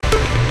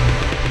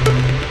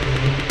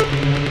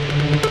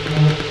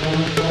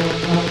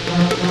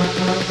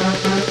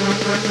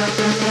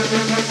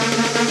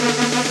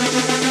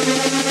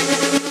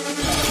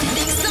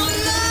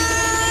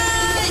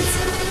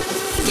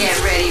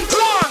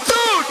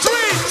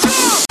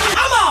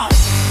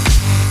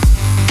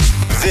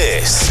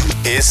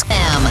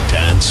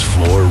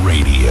Mdancefloor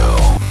Radio.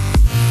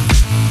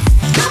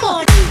 Come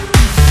on.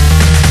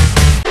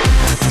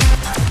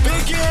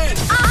 Begin.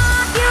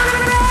 Are you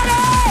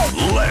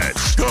ready?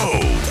 Let's go.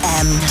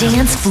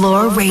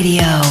 Mdancefloor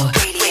Radio.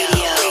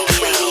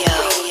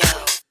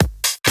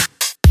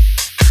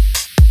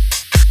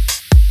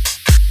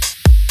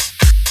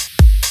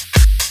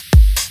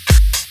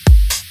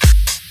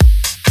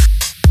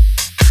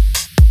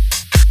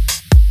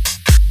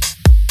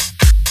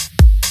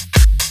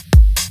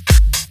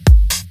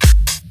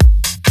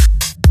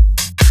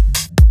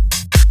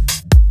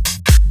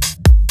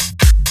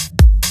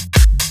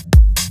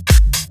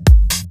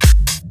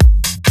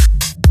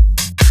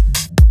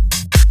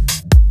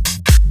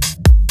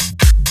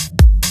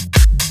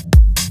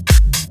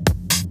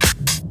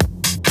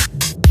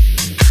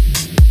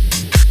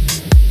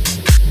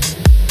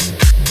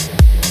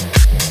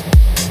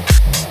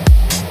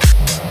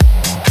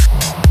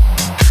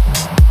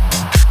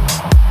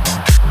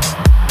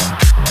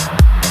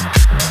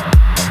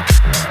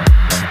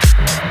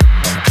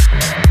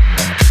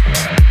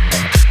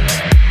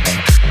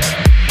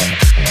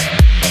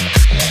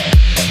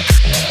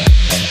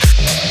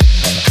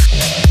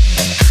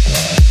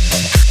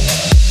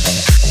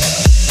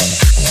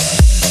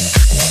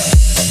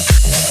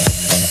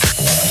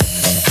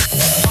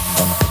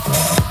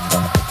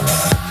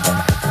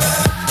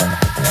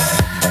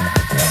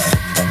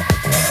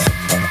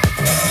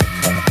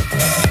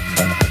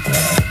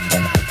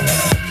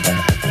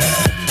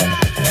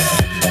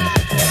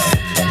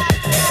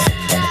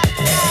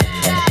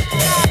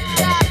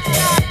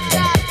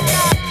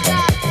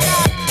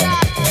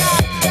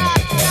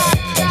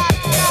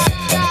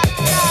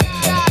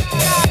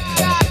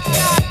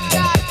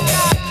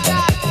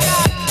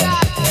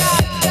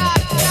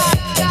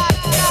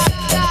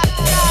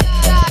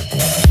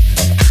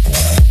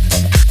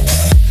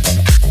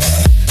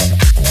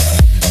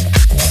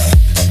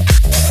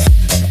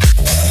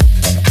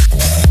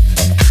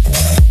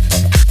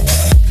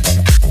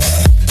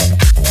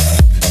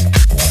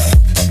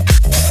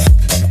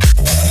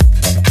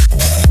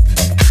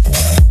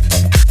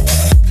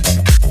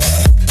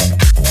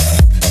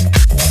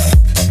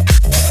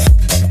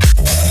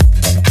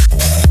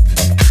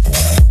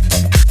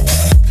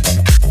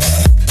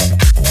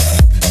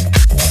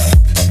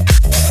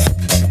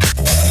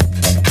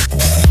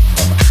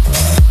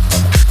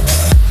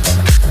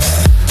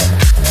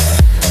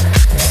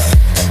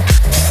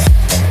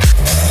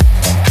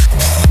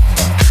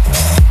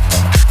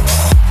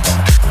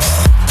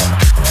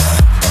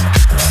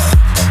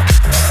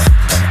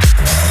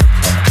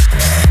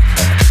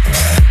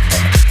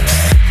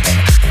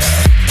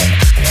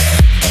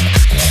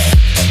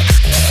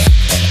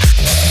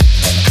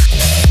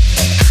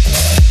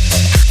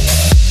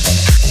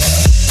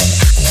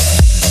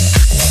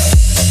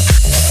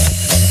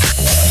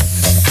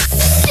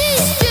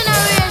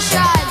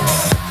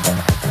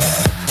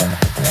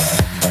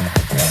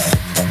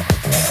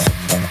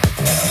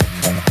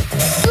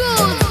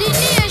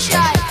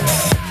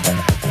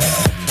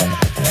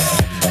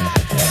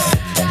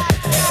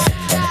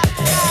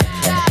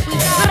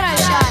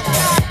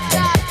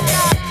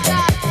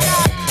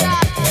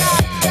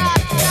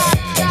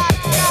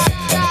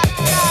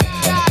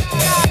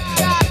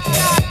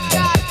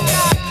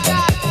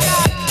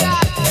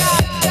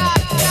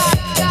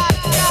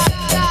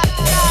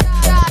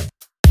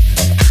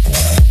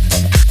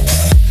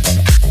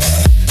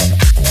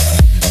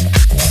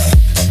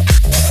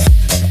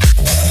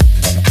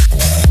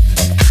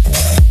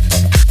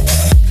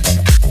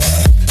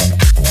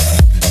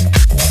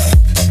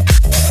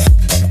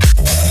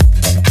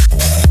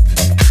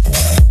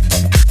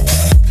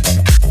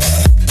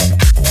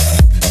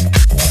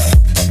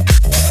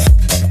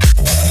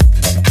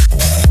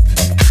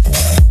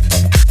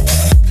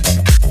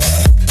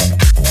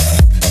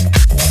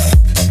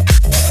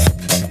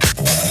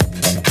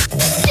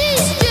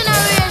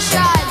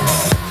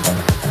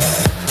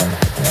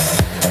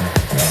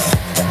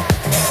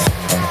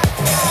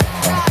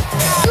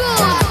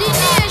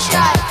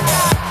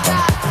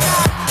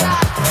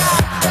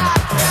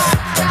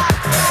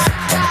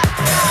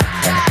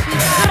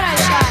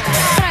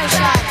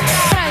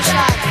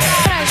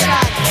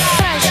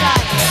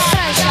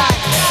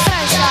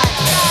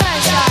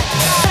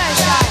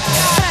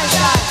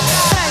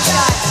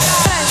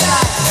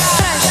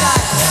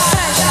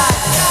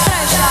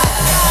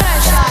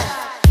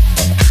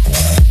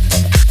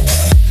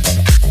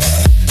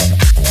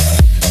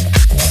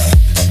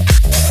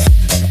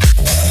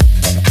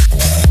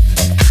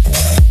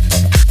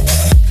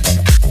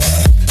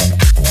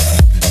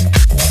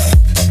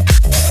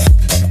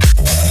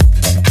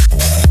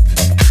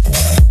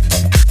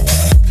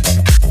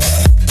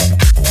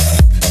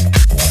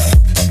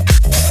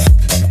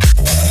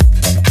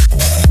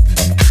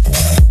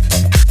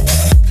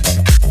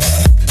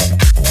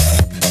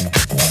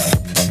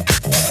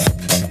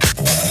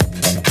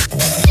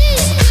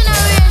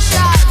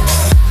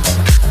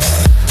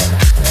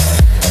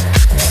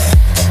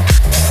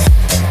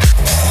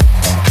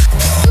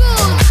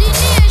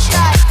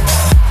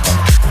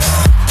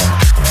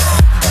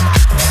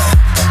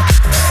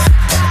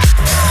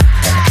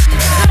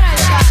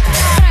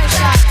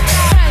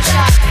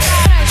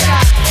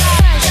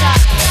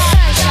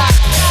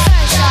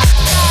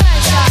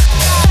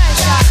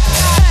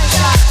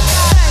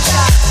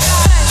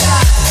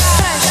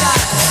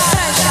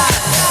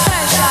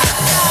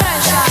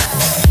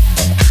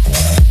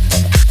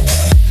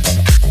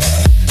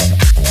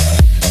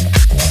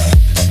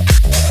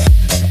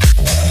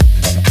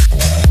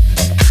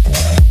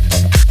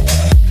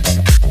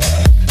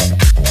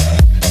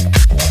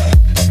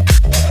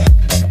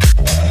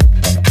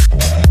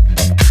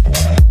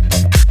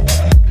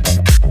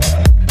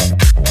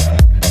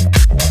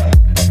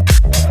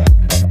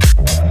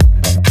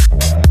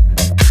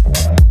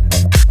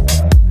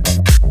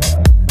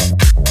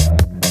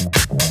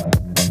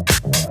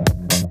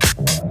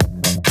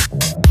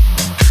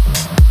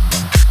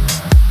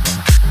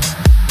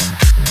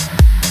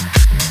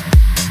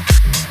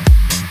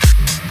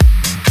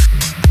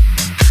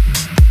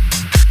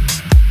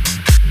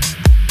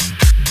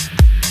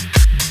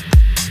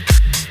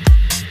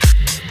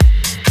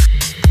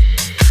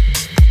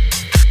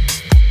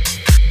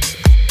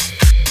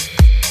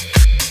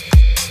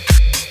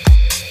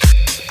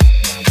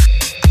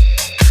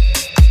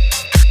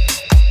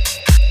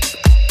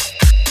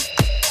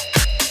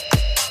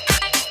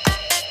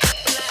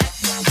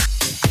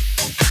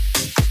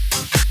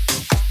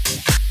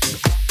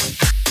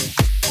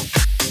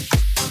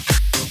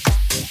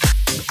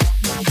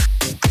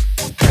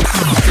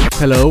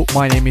 Hello,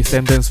 my name is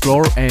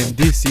Mdancefloor and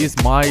this is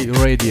my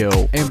radio,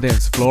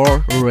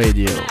 Mdancefloor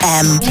Radio.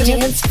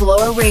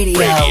 Mdancefloor Radio.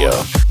 Radio.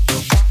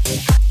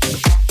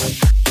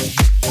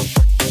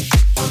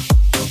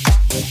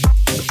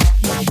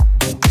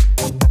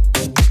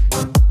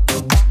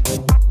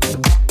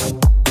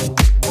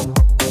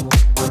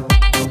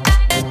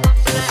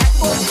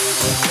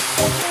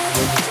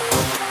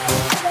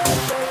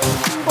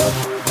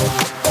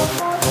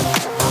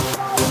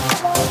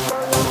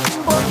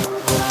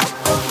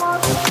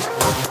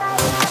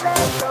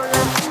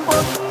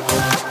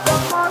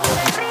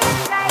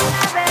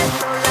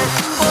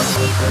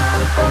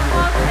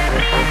 Cómo se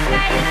ríe.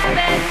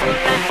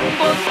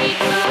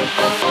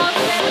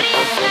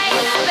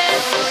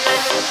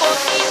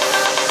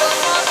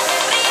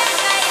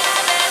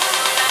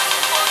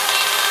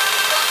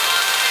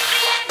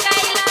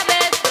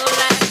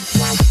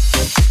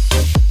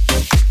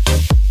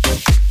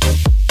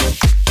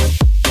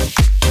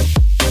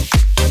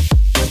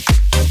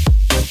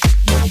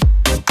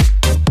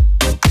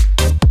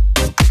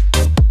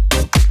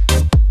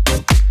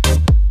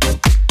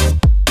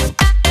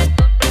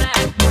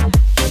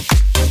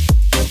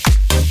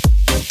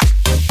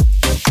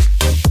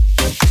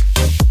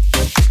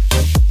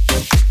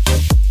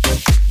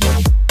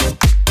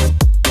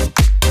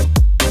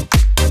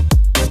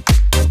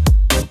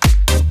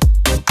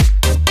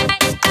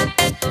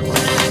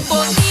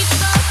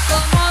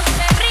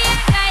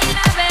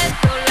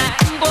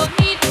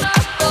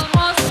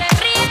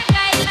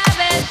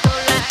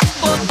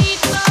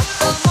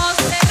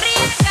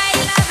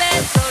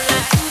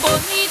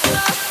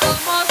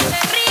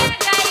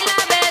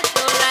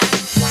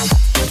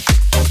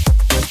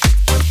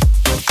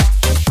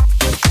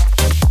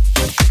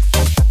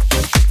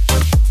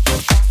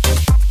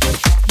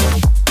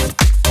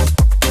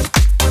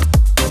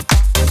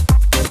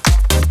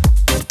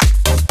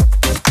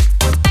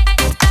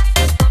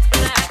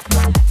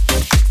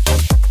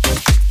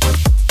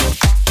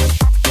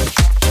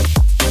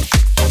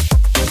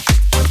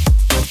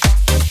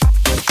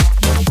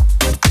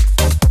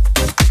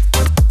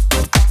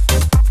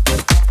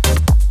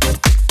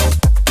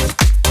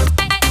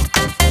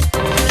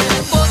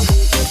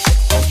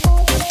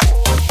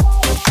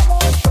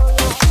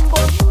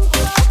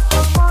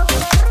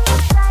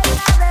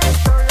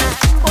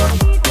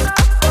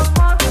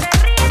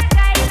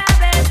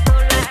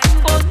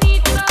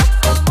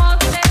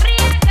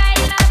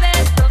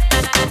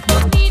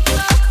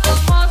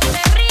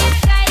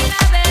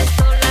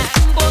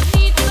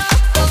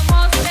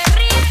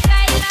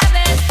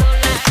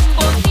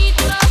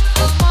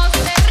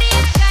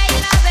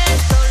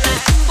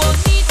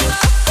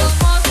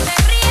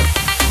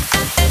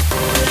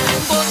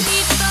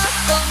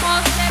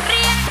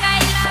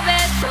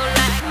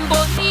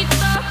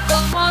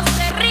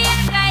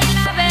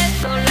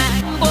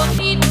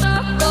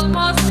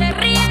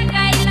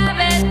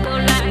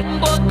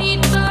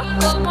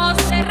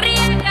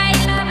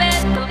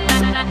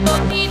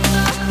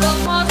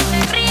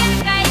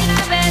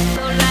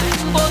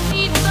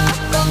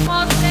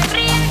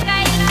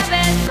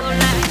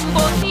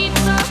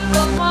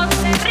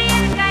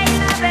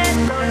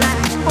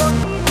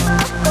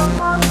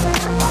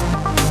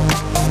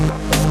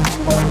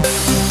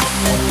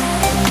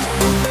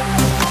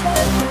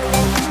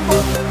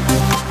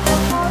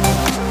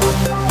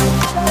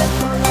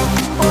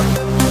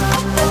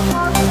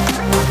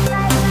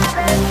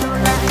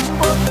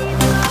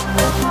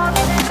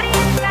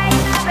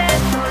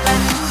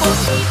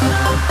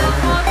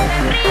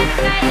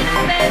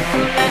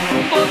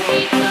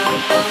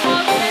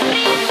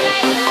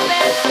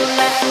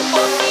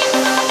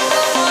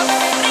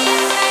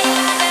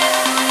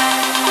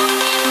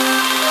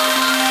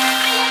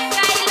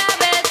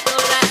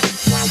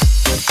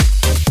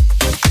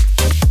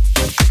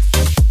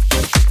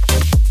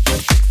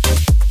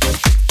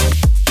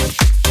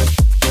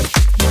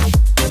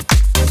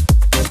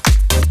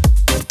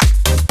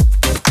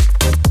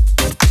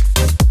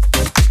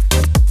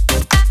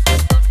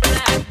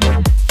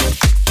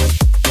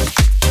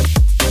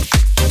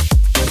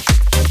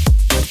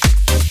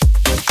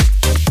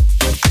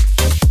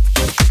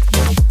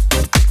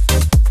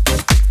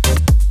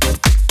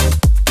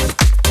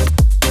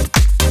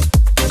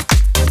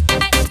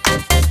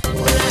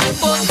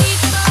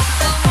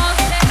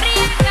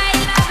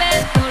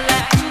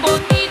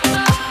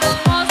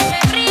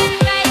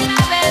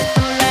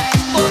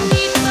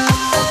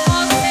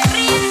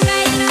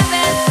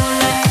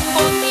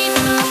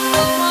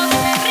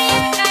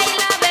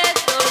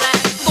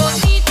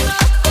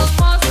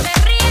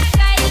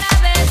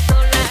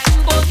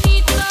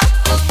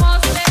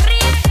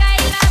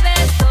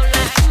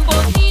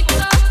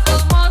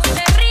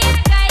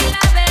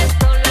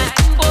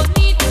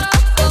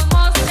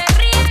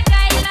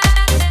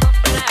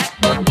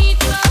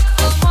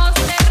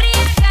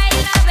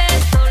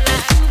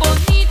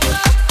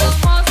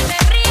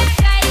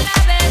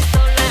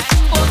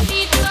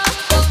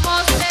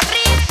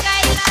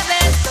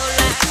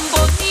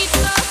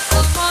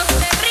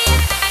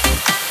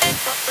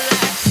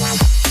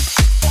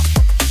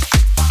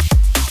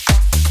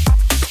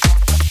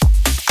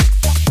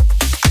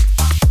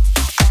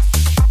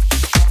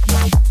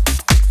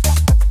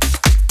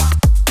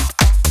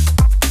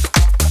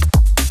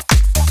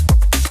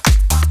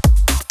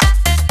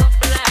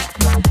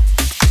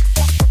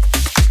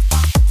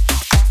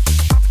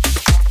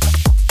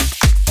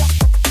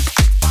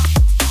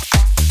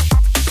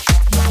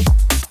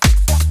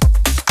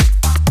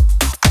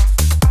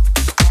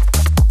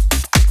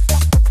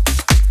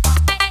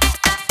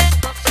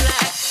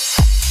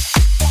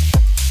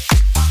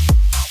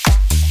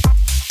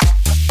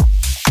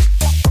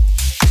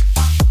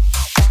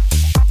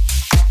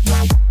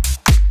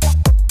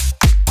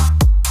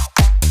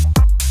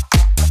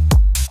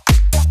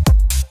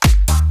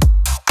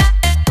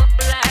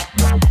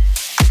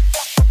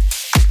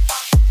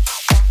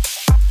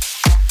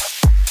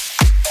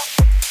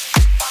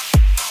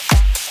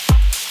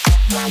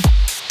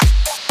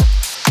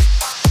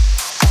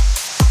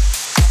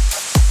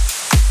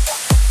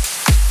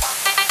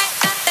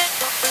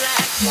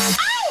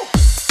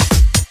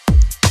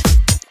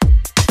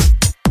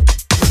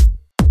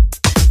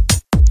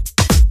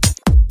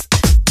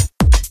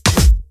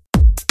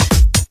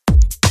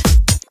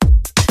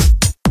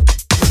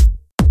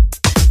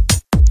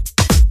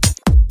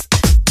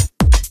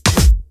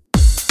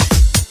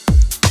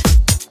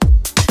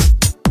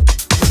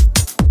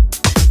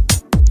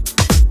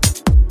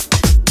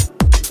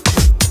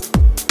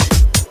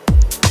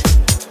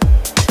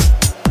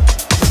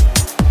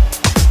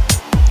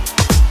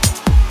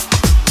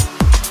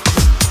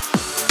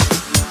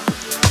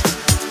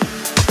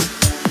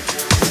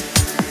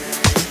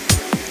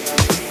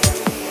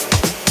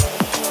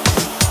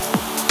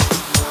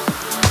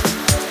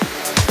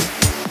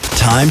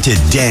 Time to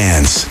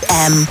dance.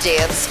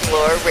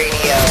 Mdancefloor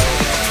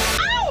Radio.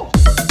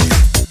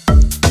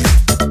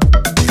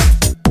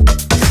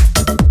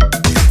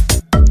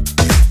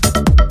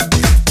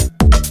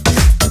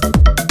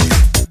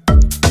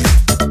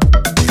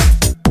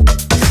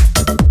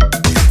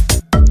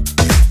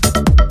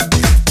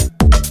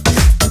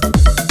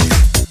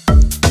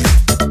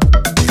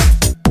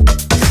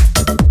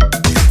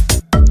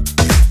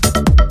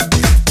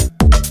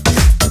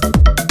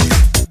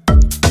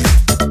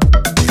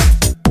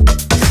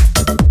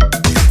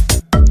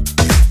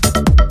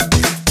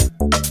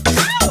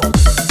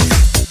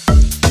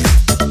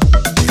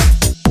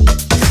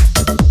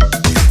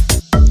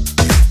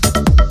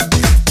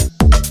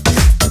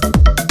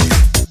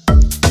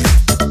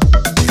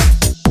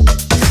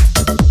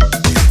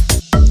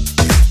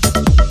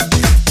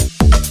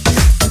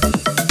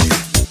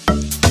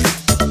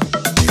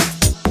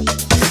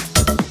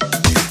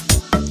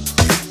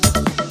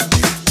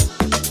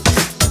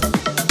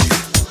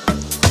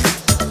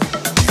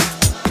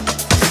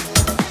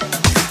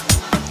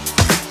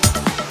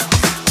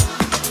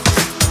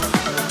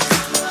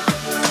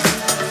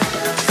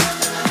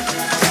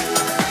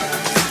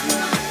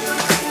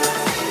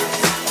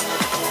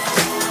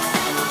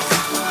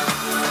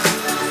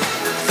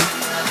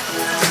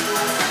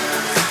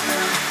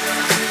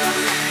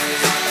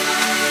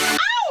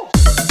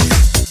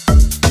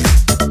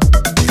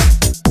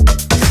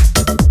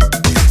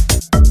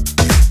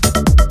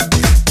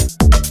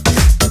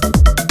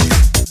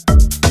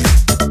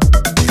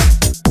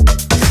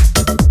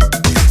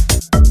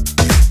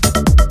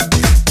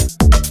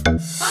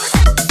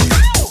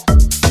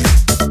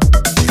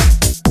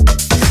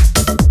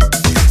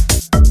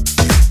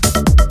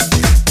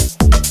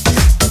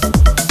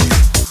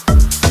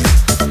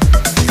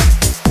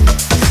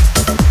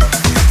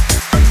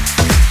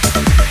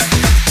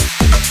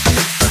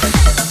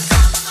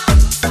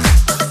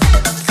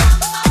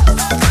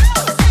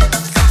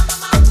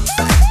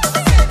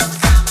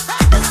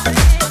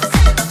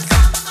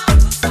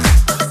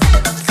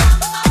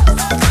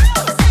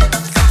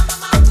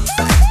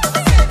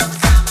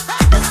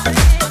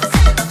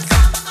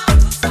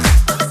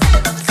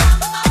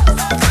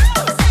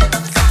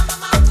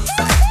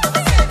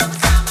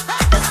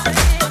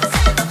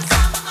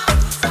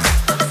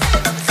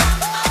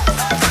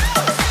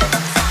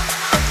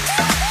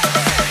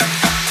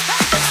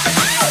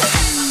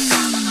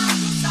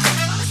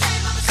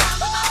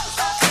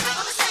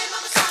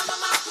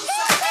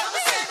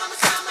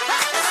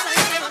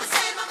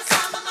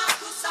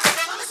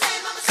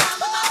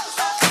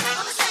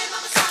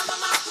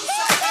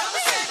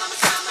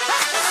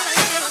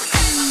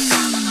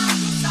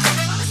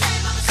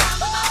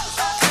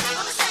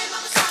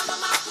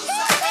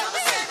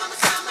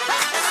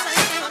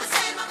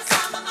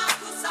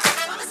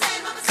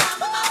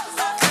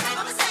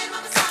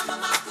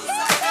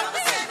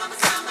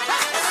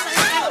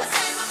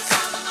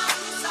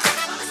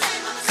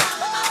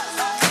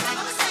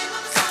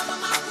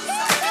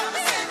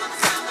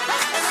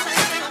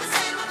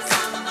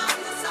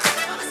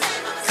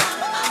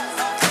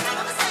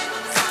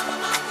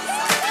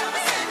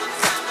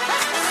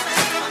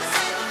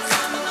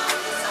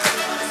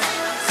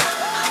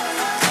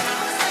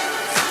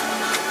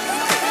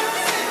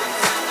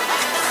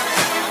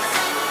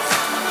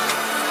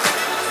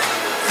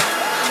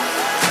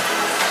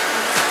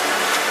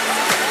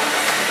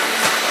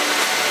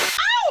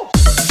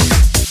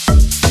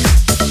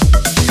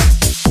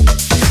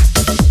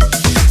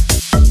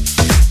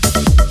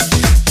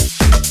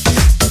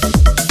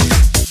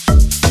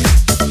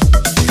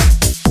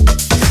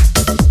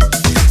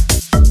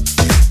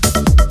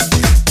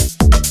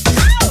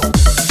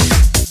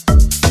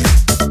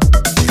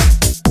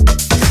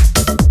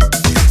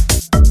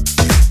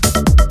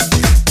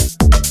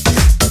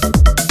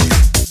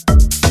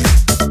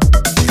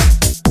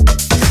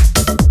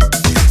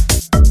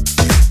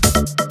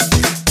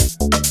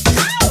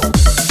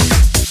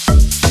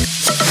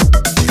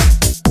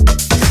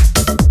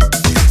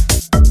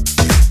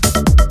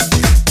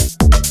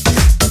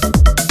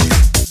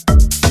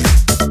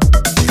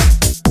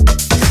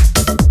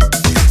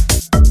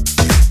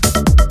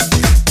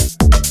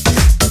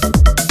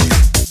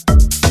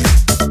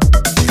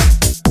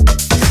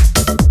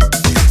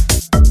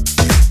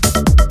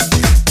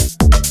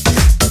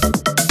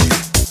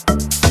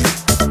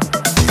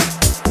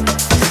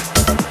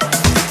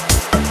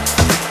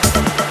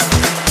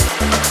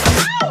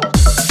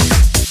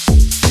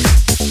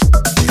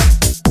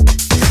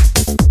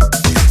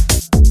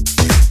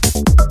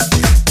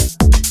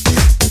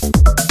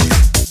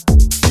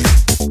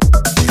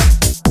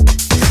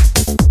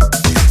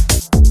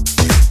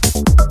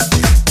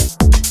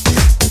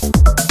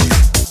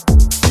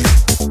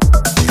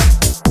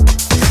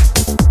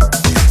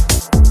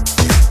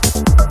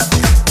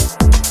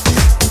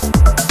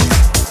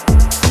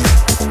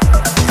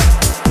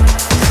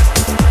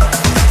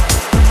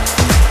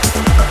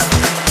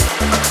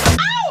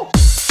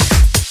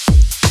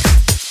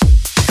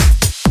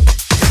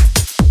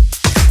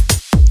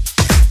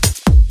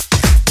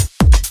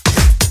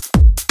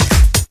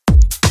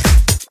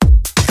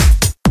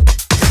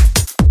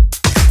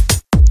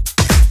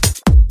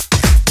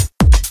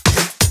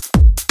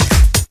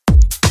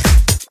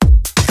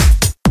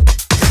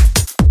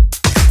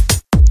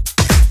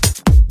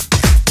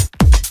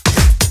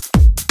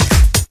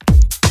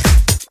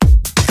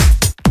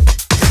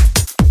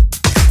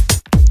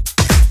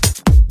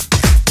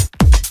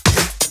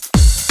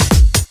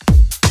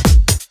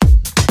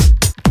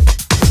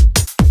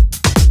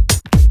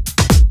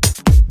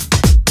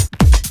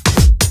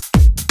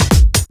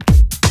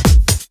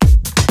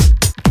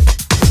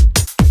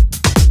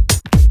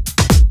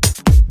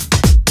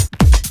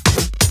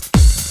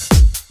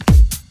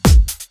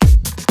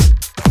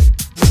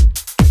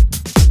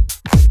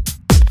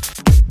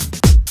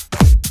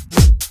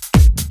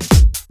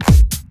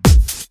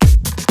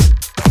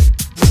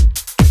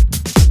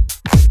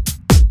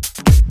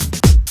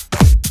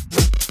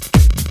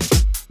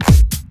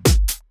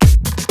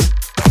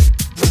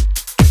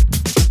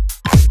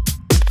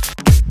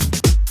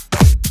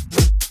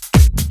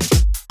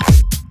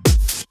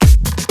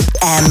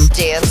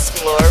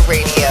 Mdancefloor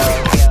Radio.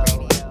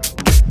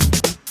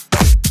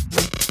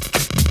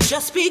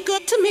 Just be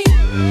good to me.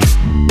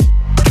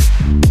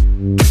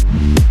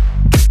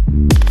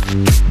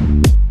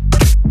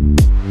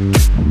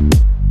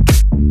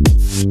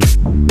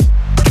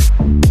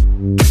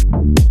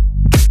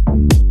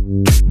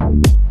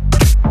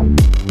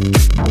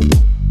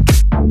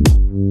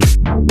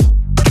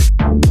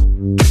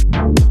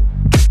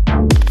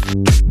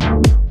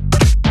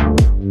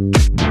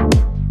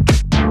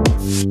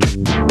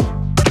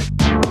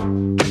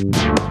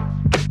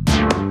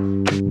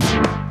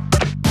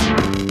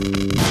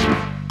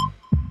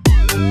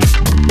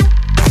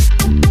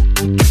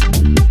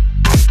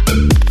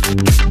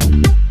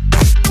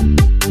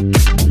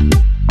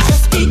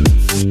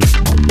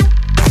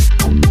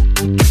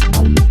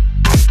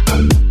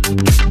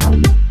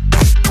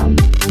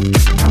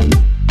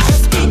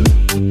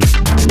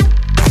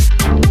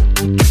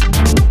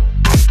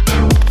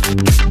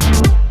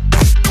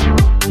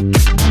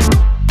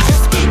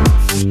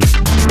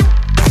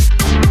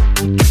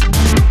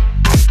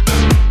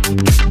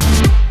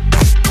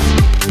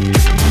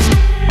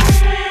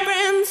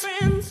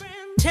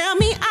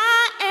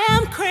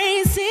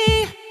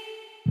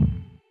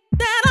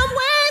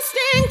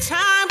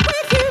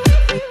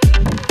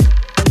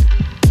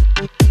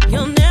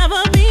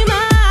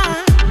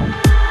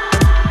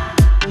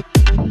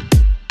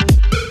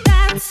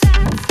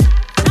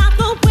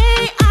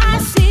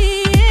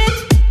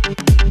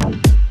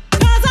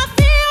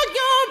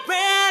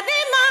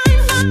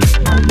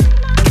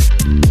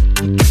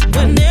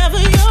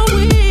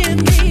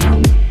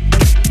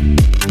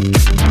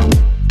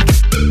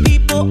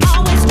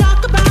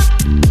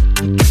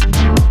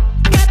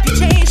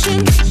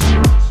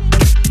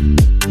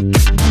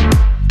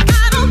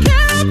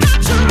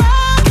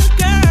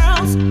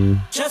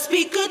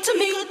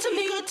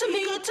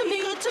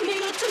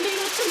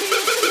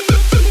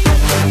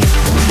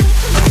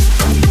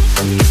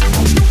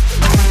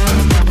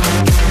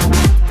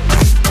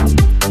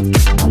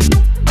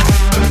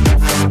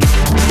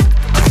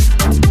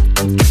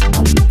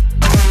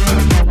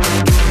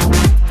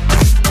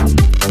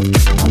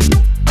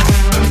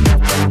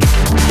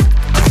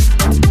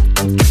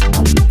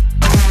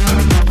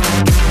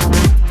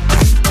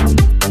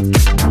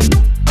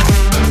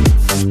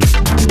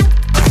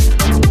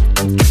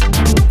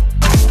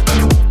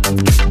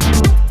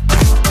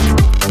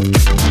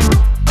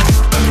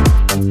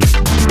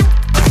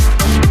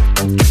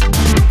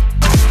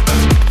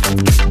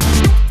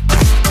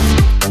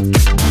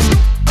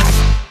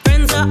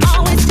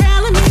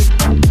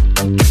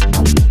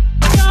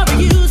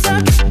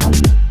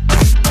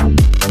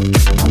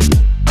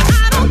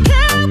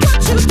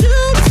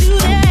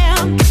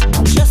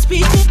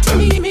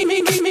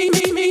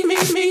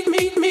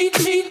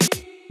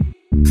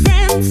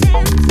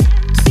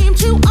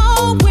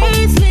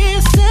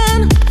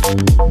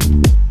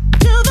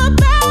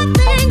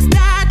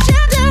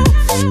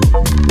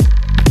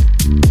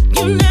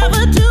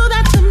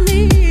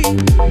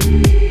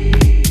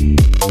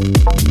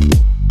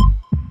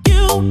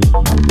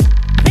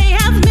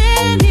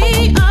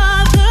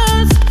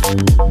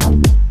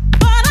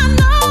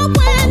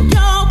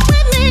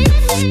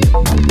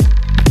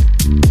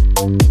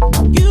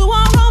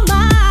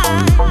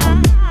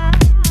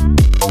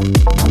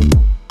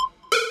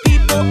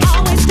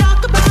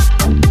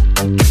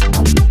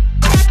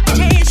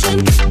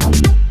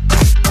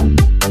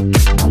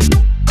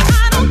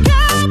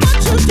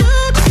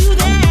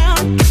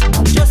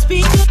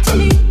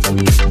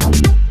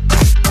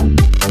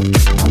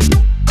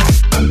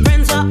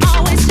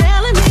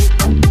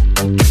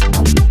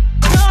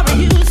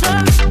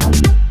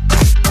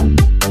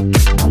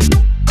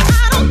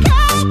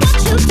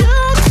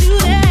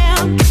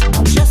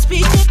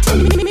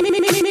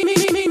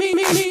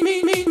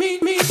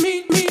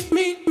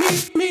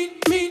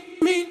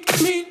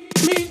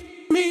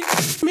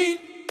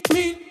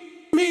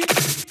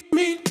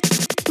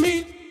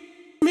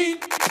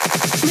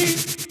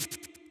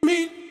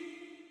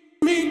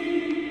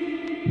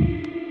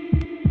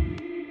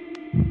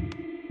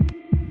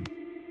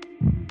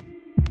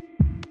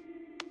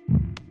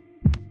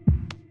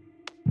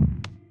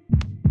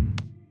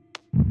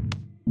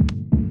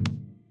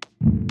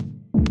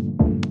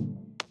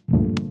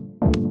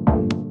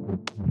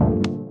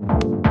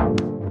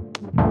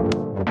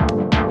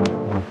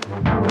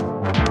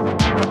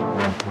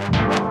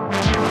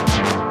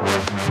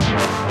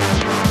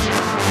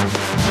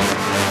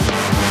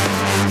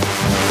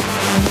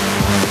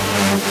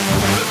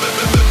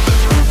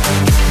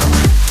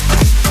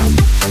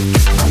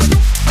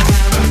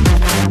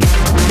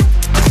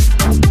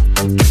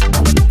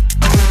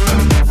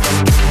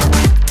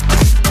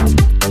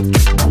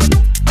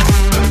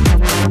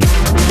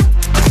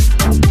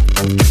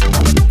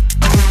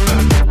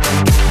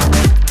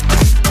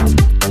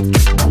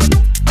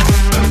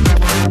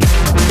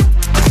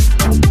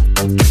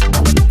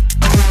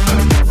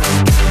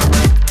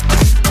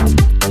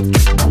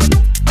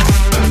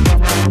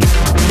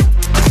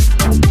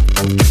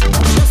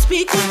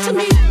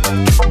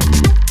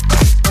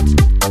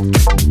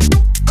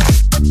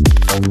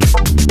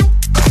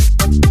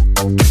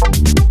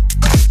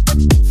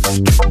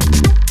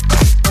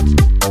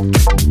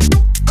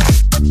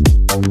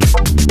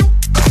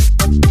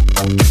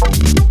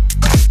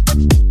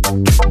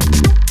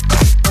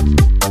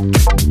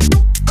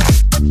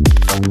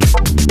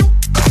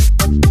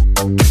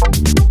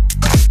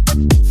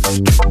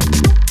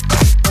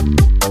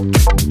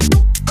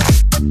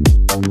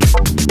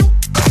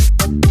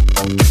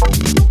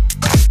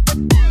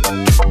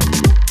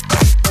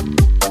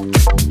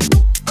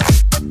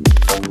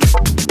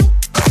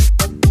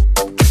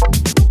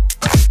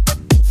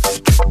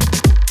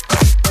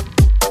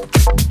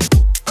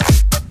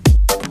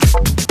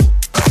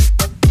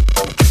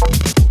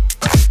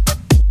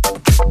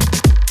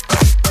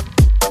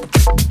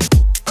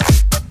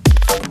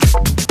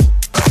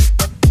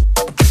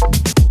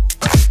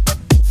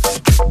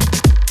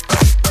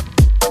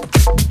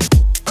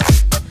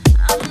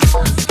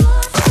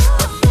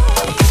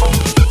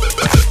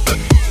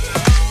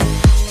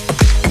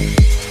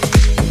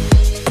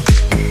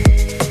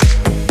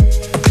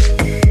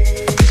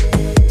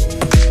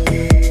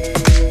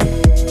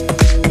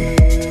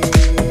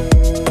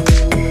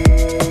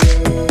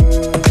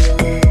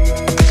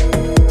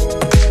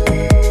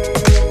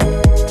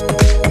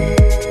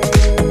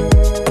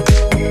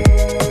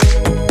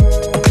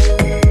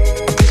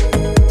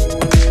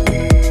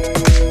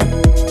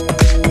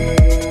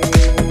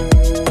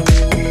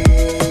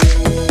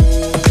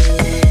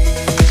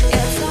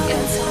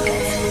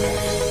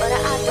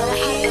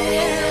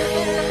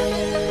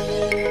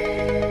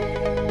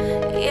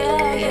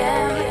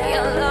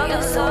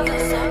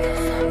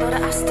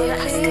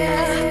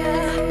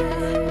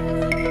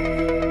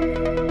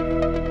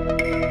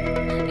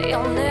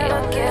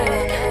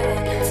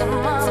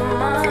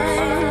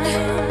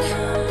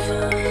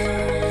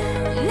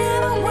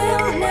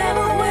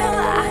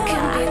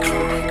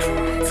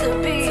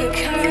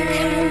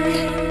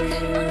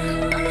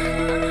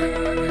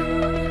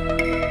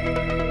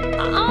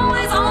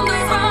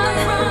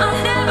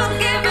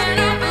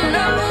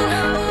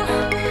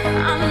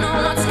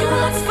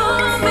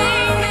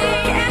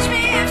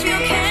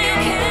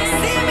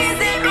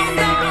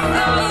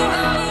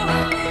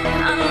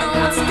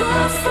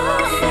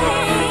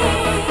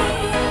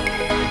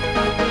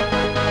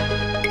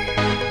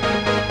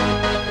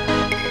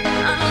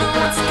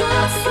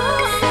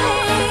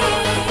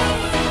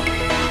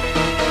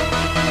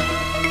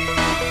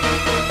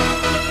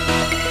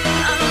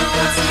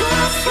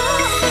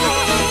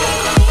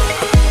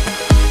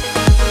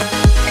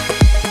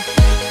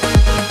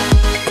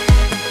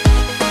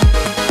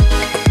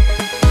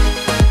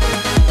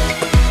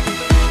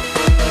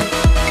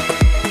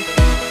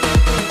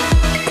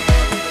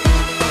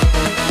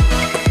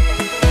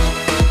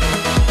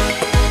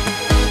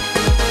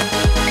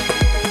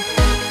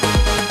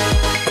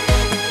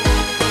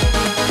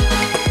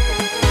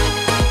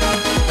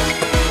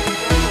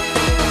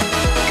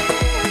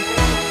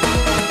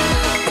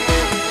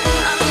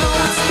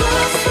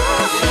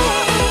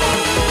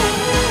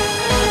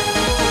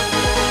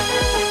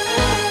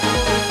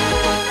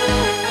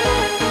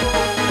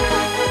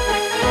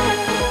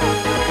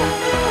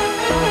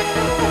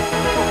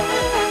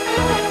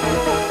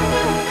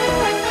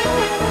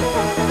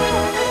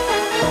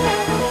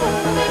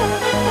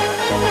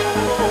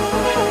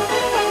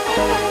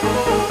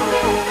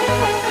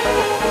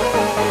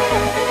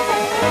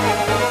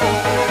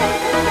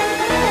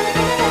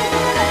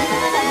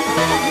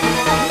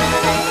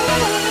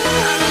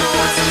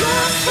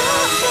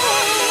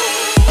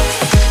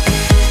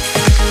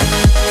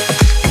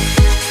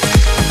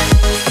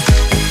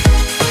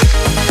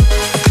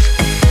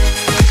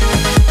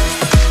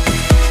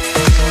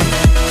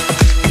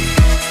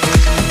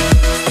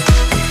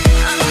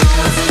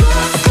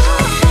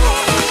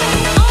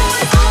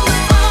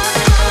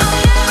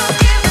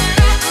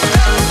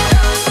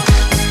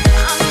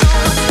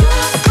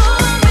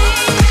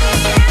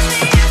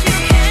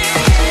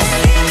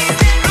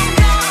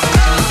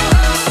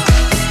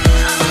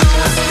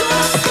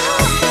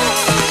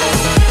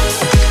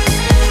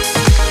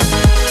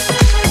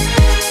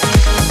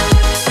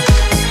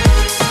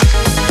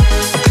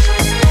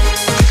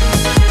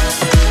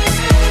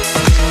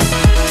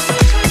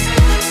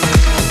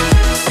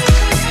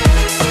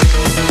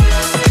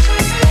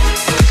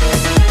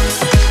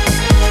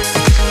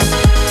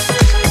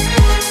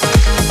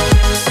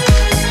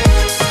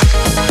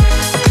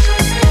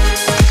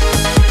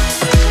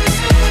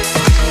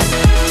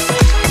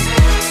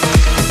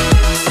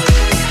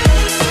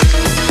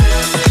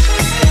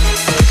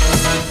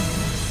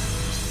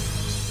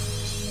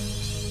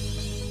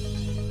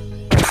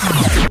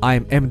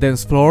 I'm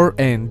Mdancefloor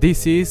and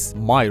this is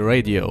my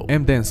radio.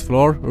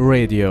 Mdancefloor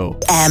Radio.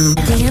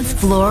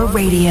 Mdancefloor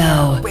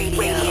Radio.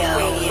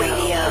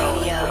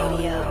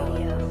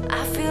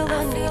 I feel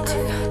the need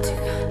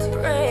to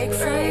break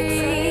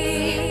free,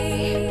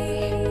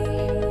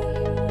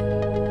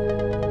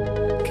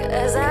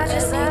 'cause I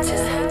just need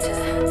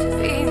to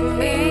be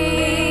me.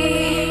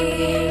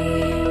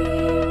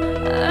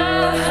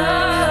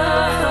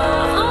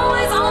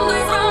 Always on the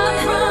run,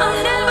 I'm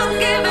never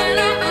giving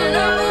up,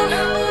 no.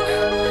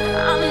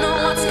 I know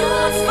what's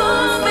good for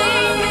me.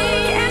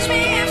 Catch me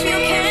if you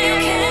can.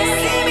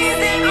 See me,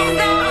 then I'm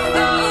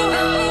gone.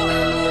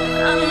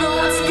 I know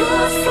what's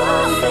good for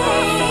me.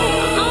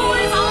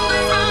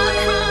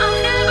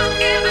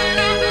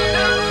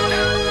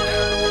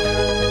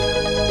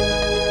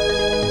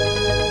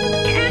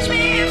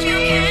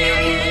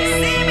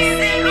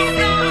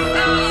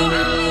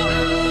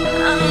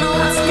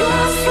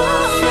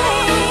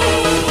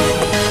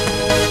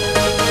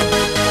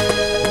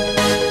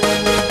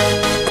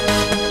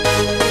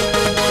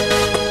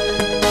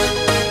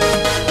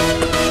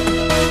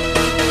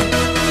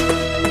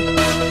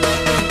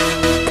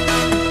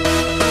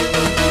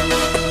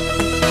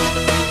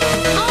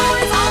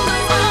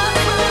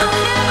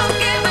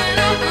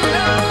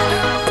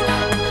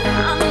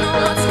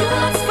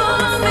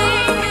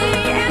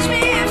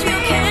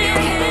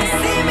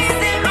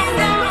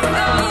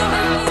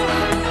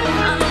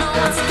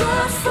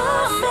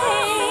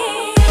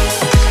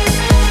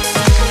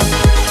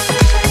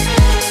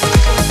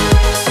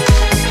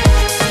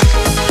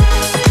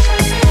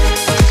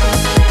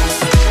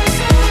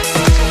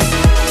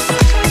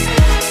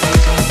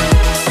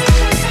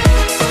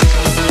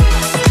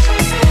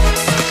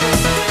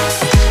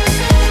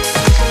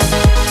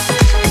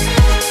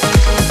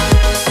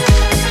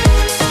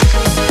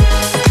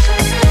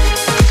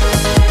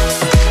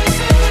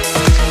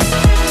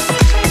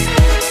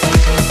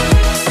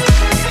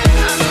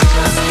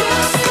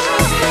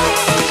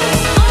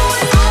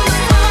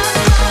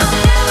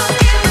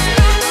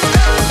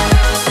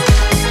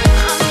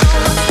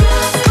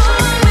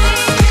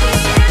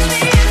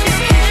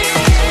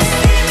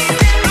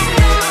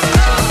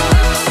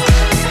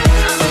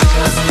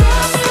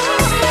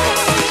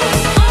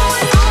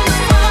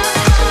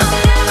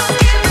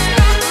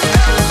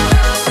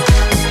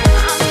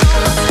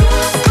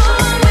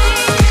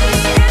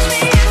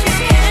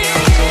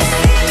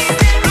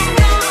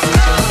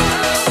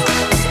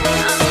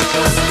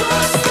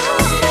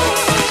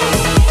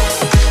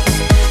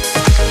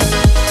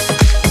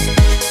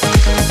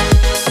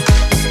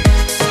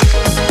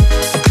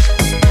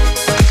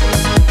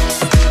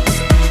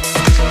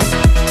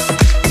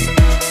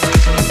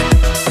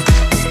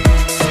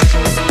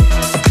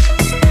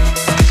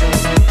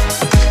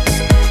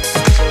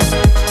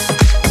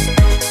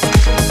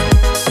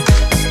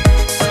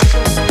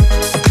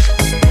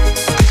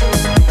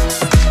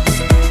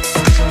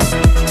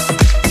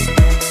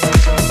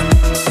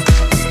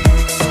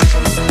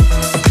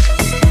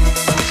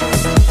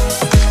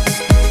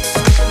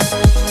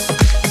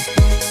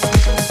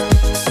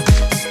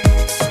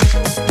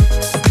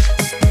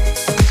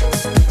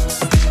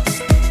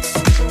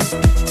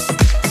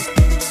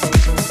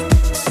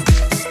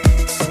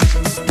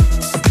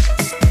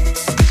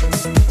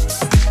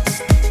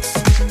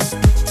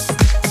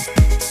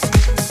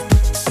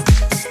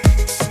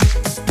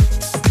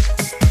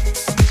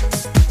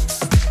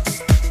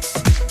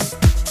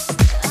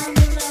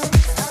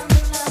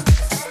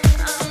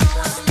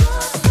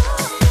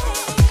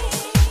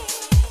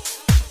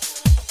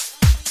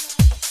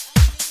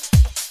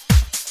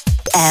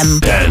 M.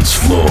 Dance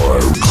floor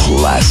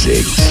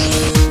classics.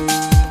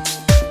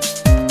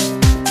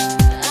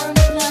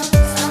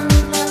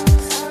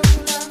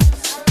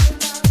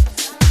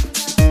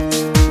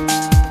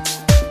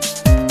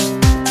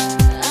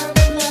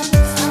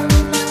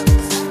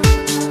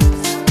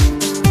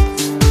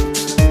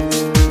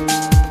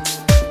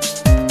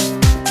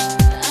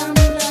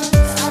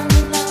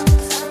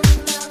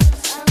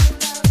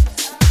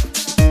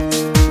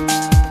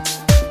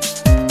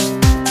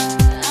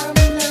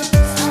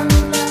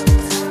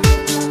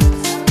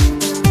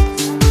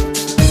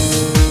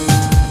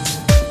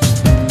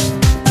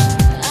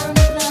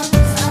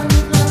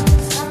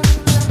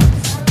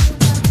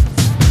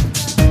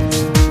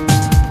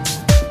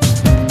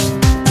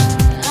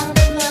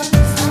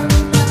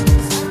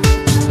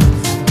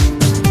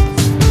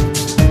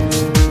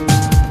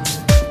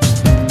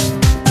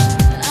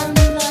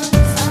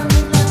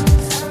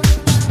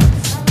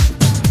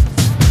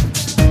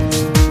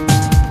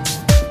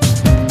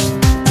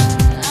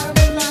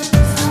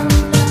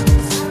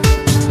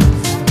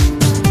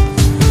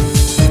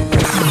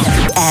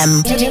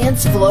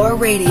 Mdancefloor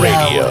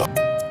Radio.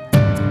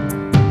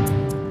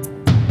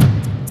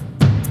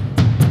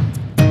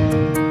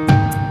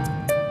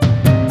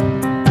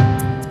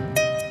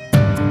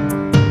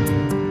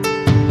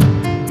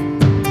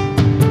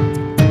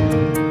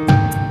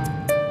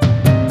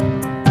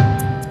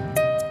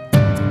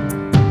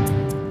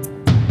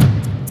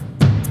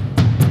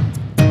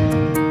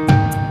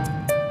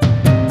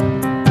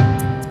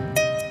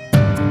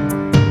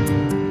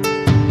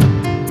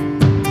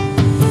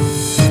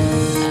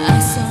 I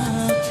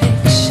saw a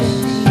picture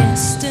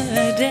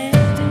yesterday.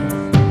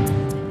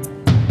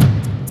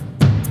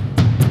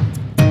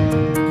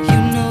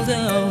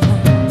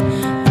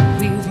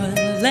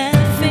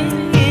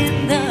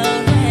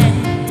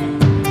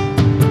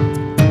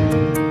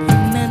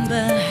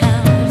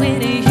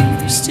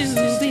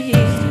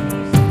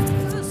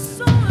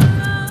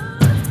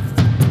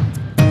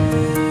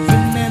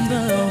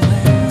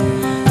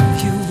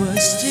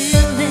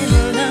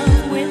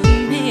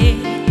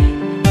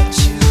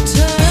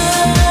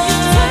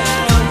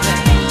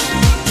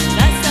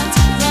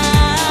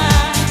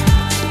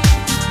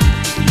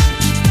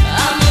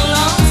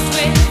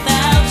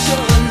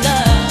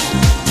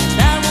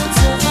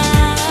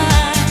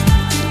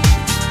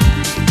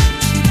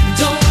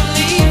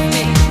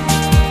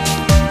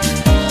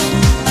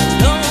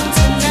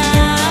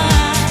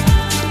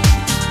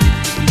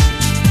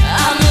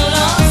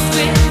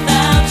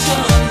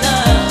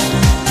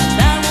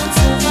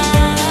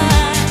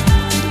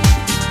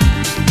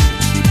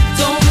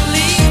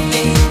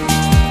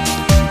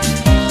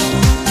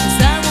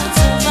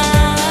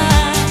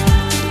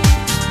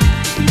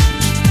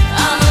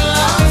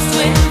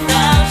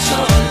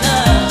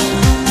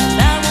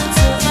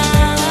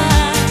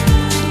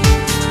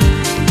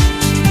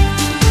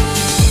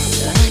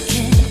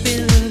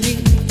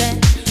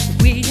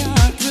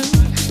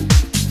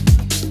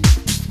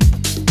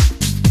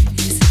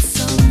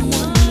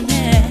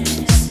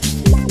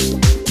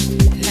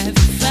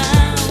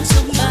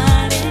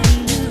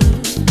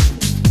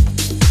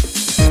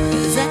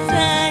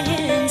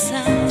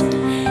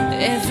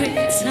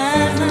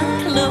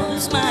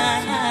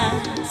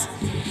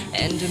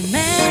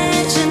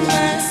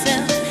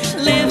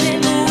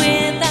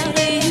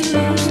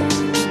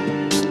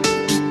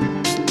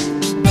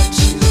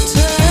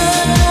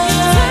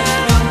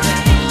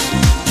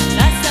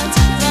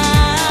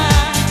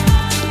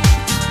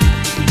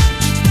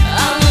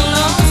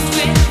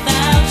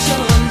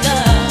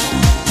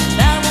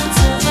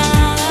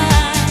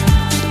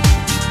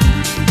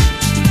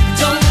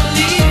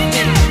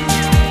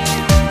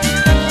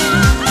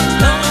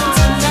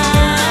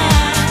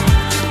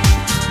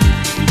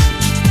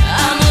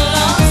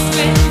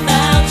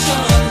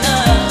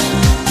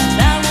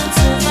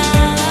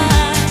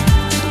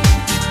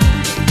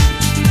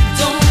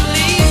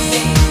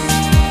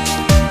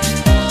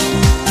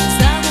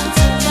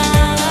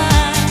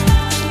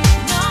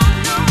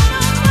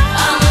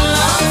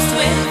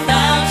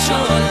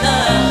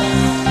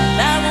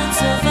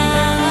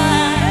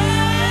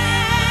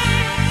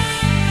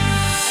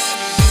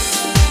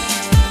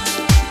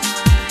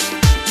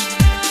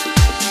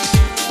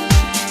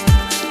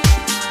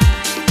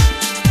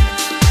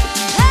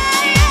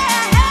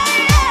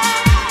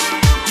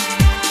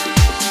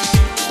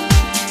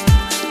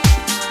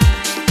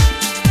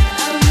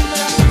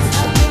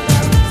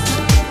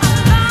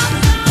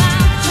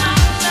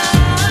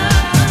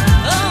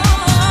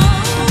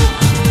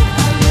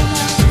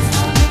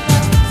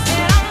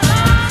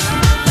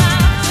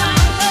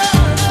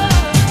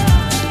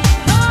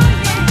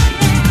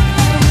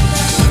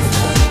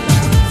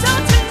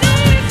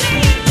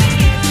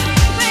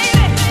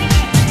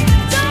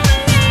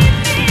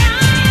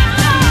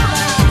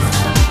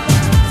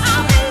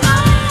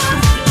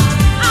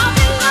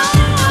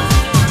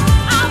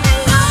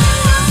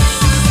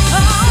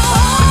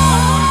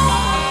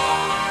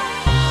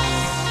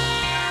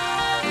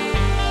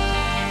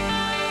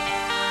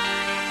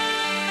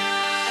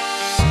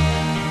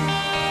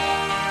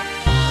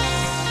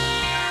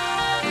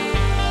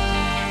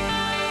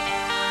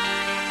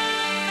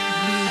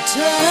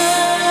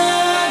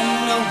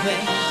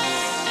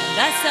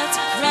 start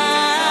to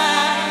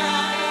cry.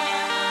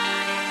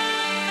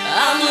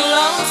 I'm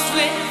lost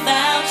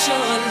without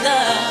your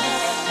love,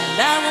 and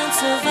I won't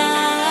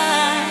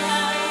survive.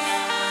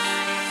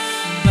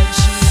 But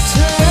you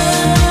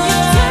turn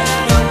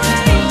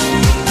away,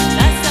 and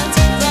I start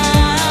to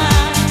cry.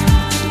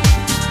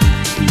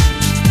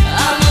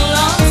 I'm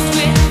lost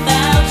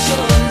without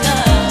your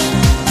love,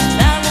 and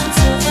I won't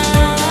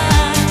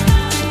survive.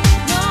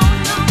 No,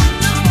 no,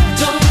 no,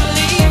 don't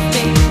leave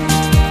me,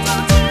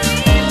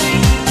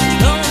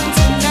 alone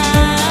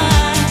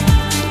tonight.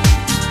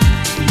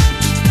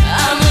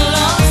 I'm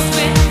lost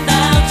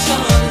without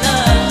your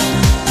love,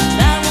 and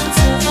I won't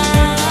survive.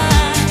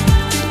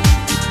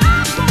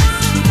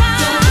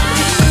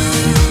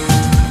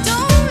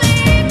 Don't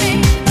leave me,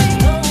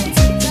 alone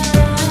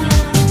tonight.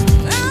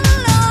 I'm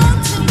alone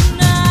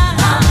tonight.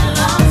 I'm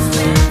lost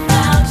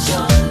without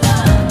your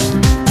love,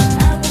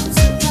 I won't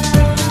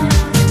survive.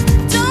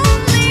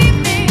 Don't leave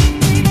me,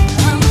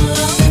 I'm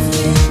lost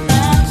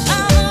without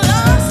your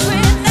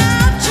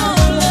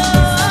love.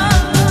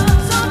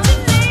 Don't you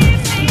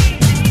leave me,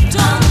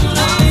 don't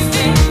leave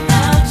me,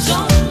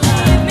 don't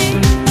leave me,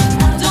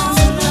 don't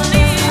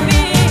leave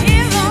me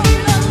here all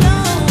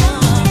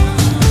alone.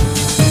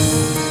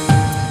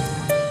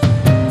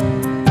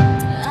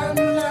 I'm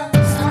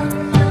lost, I'm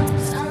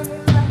lost, I'm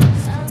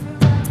lost, I'm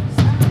lost,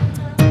 I'm lost, I'm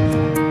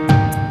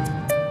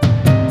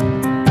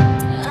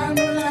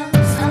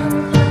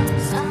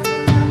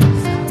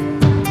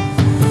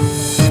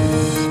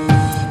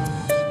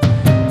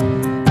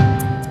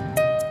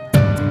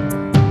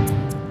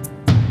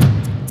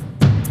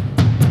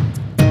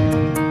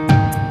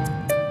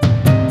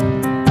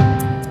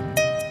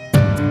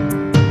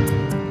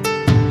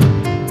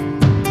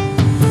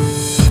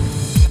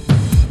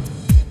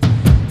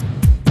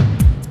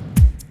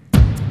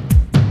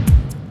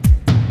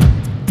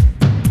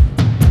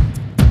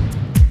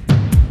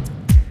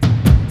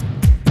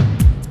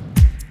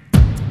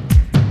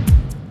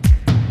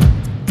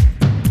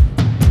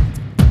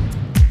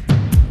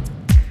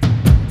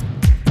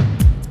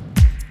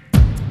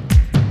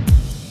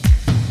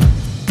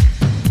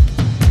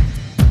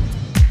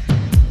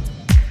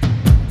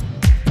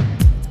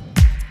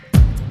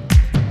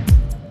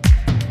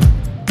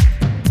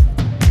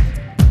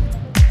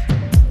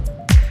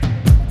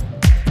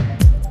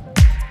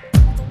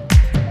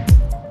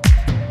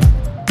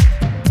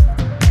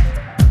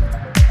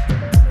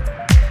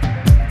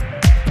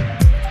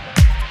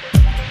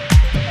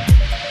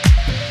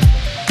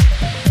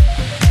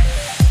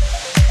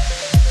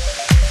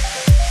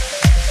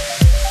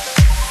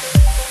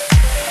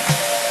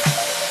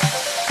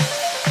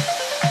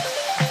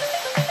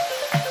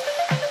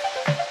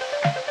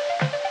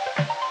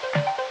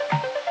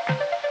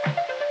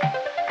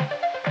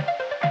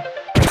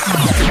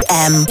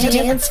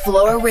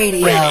Mdancefloor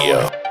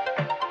Radio.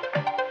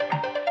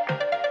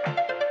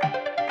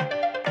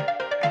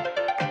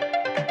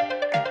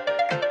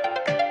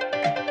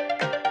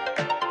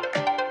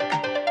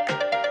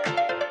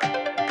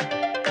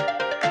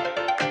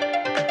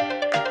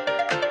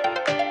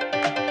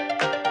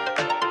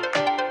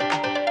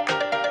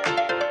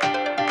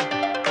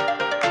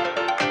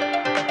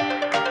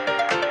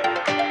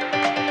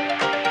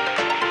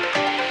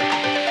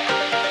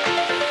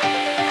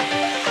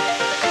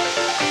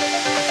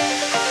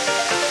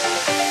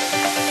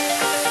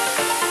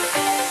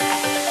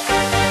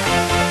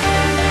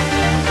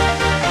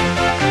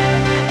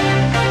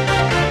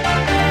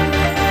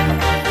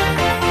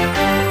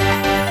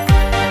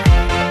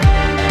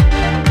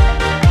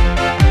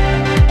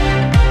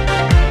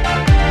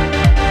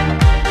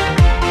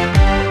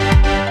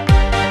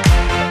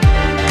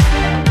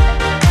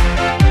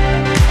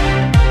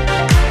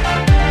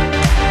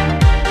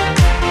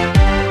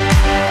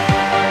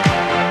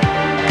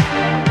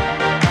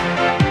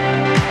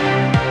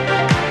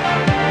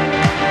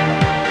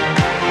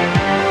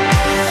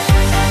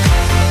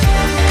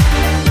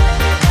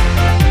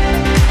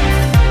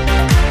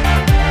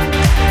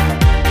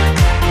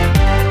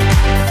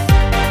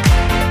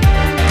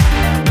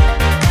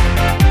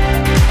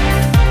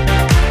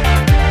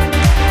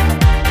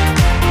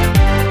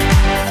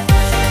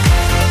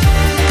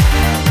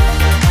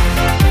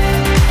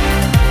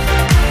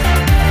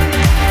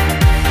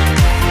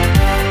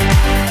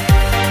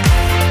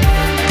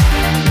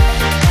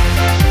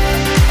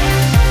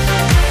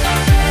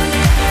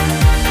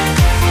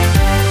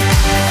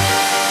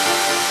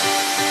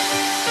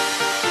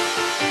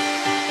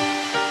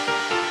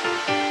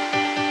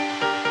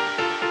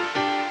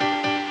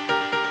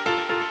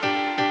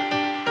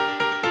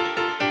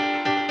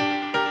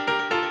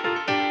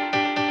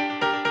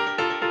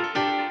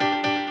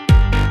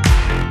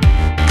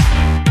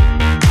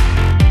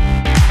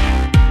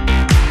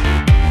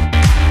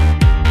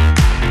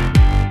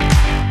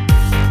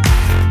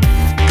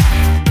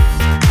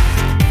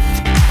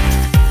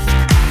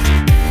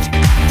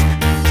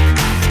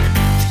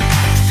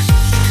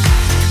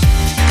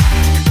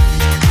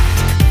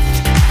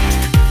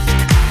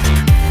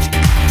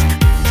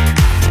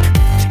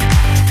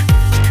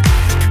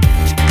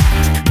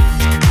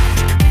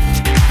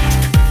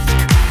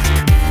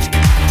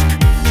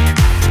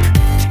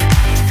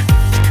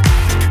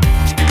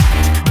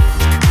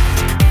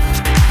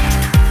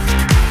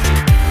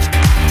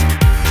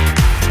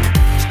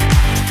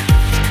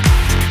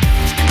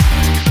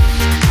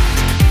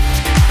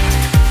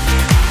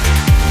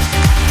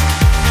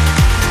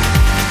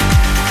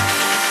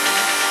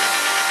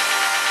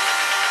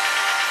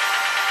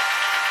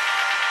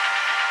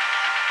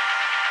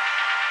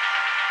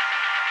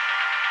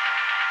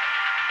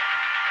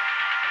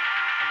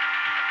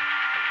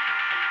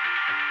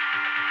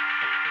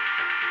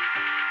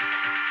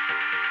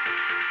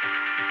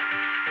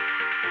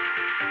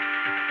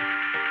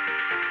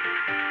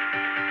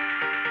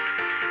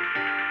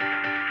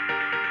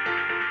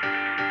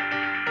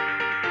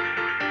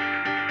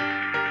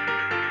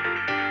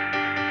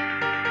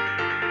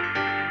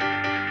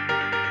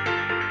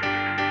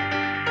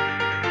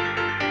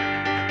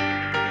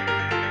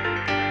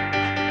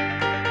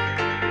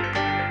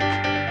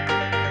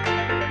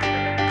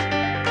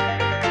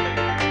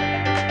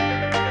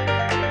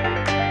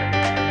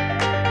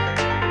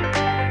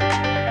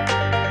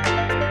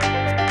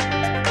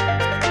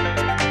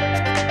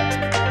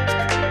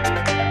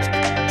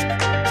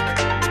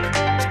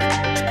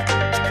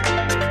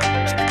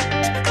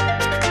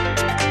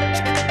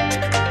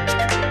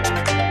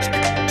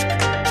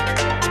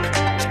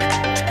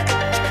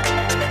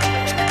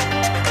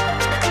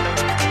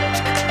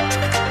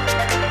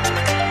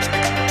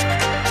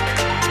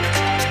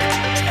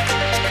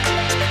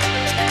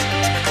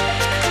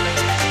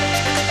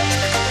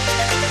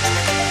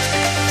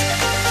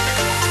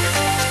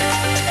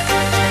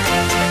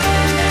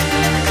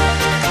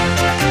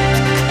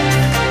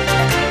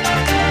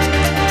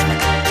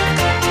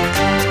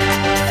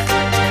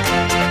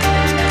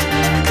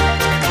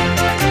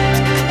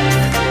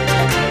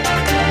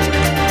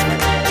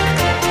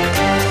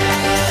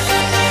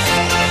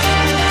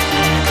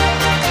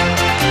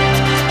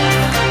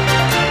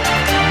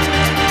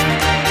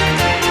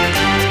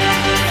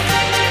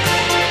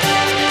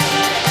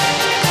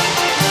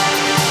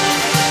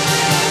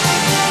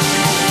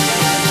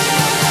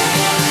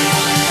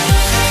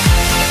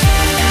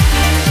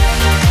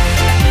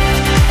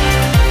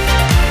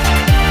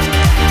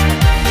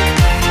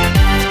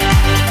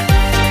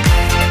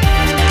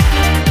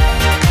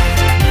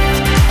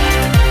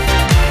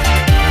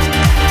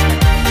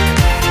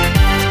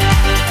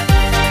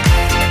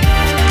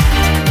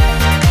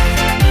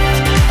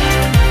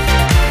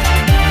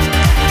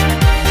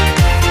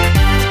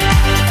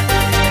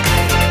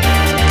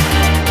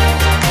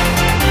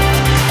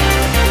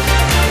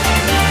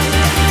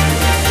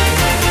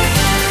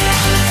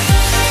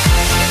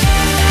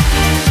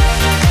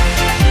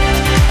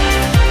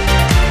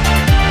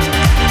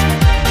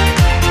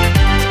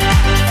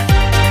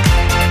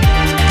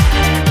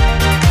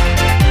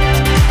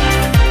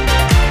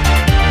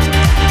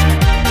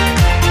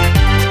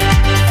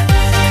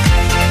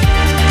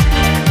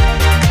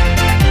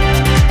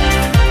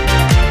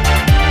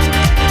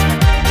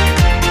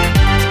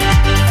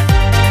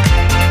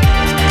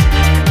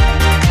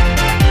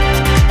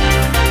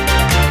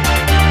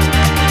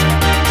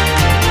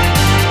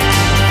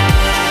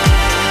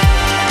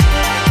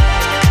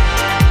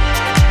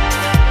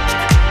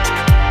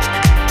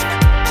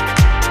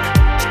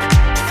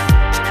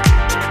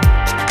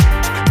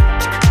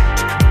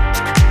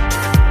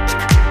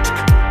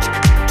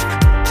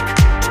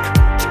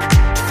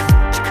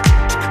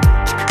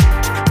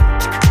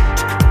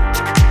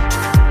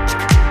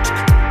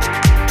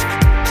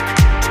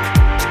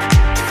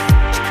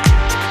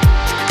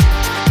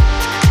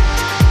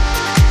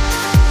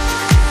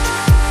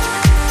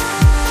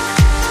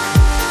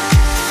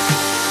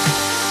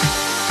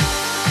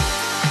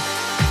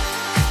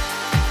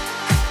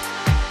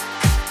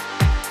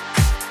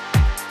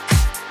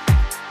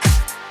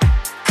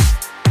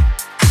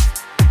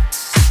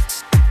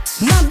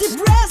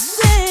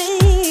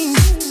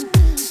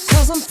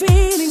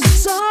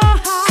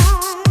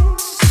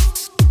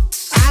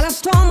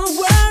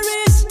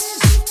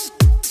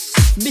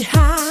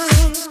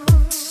 behind.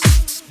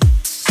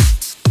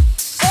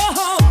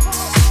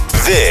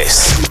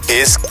 This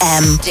is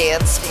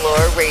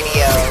Mdancefloor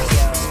Radio.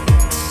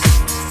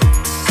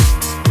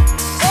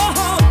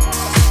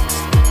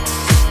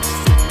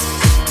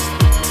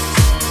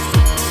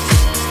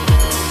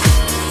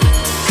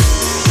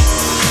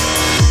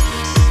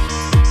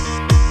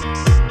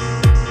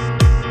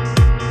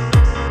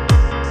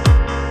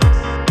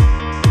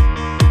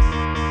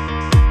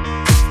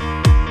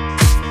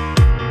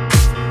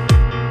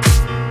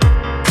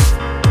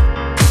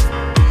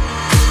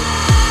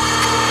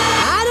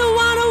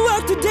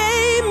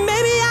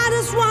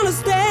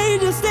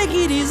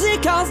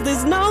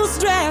 There's no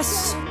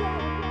stress.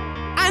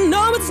 I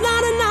know it's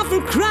not enough for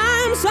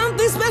crime.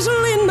 Something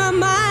special in my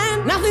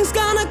mind. Nothing's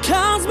gonna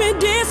cause me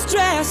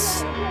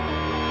distress.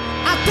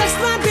 I text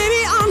my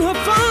baby on her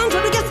phone,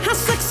 trying to get her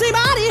sexy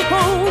body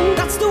home.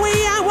 That's the way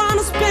I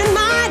wanna spend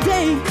my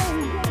day.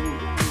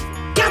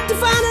 Got to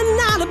find an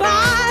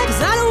alibi,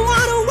 cause I don't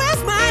wanna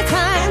waste my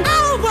time. I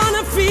don't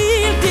wanna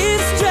feel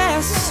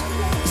distress.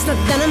 It's not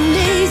that I'm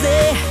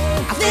lazy,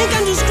 I think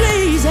I'm just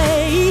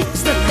crazy.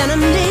 It's not that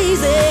I'm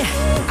lazy,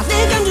 I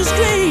think I'm just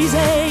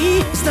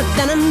crazy. It's not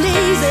that I'm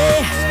lazy,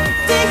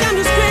 think I'm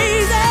just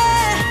crazy.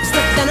 It's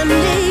not that I'm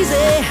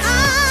lazy,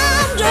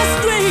 I'm just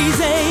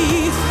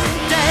crazy.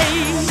 Day,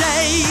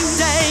 day,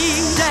 day,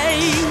 day,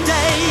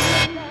 day.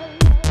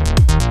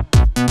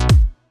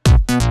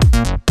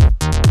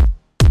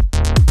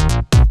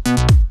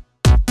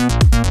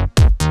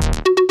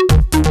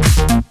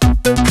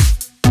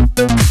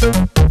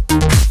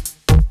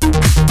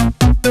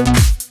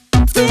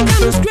 Think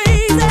I'm just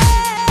crazy.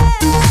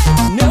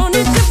 No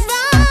need to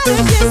fight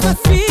against my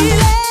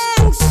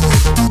feelings,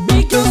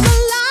 because my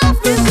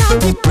life is not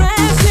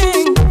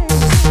depressing.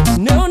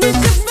 No need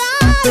to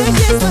fight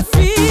against my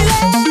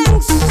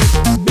feelings,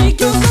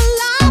 because my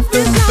life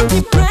is not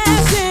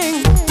depressing.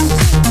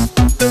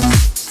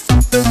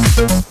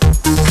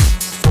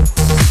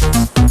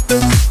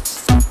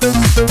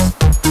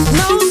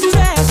 No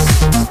stress.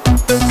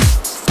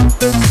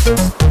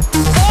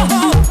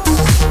 Oh.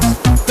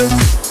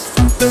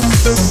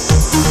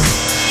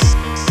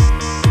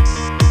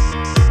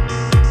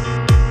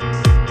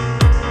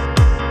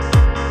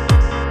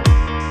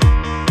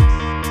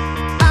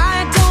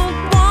 I don't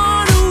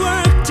wanna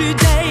work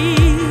today.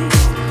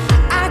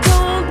 I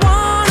don't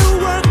wanna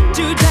work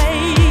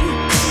today.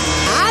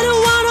 I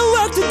don't wanna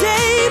work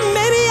today.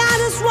 Maybe I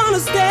just wanna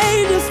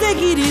stay. Just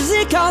take it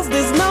easy, cause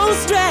there's no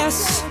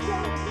stress.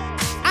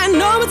 I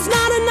know it's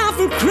not enough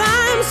for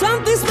crime.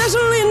 Something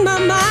special in my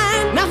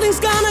mind. Nothing's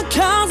gonna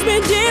cause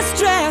me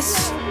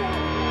distress.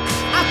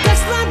 I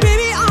text my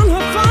baby on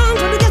her phone,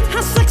 trying to get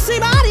her sexy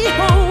body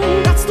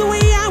home. That's the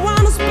way I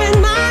wanna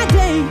spend my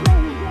day.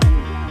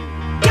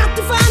 Got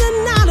to find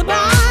an alibi,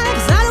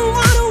 cause I don't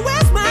wanna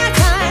waste my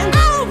time.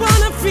 I don't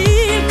wanna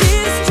feel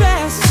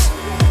distress.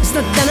 It's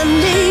not that I'm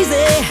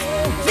lazy,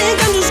 think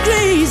I'm just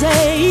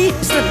crazy.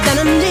 It's not that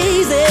I'm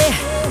lazy,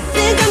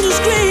 think I'm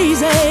just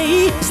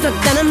crazy. It's not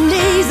that I'm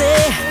lazy,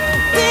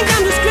 think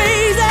I'm just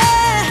crazy.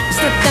 It's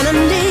not that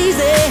I'm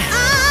lazy,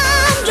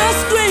 I'm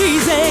just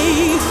crazy.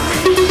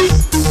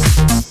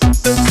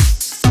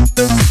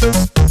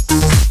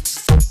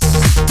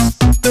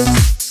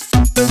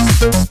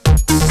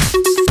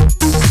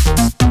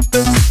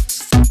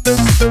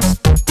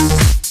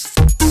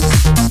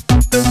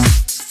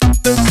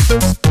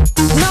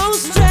 No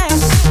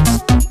stress.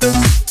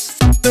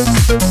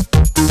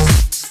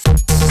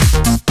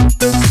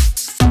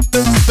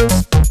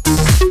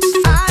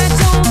 I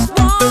don't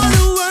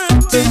wanna work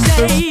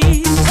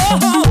today.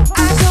 Oh,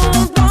 I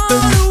don't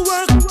wanna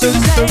work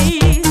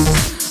today.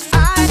 I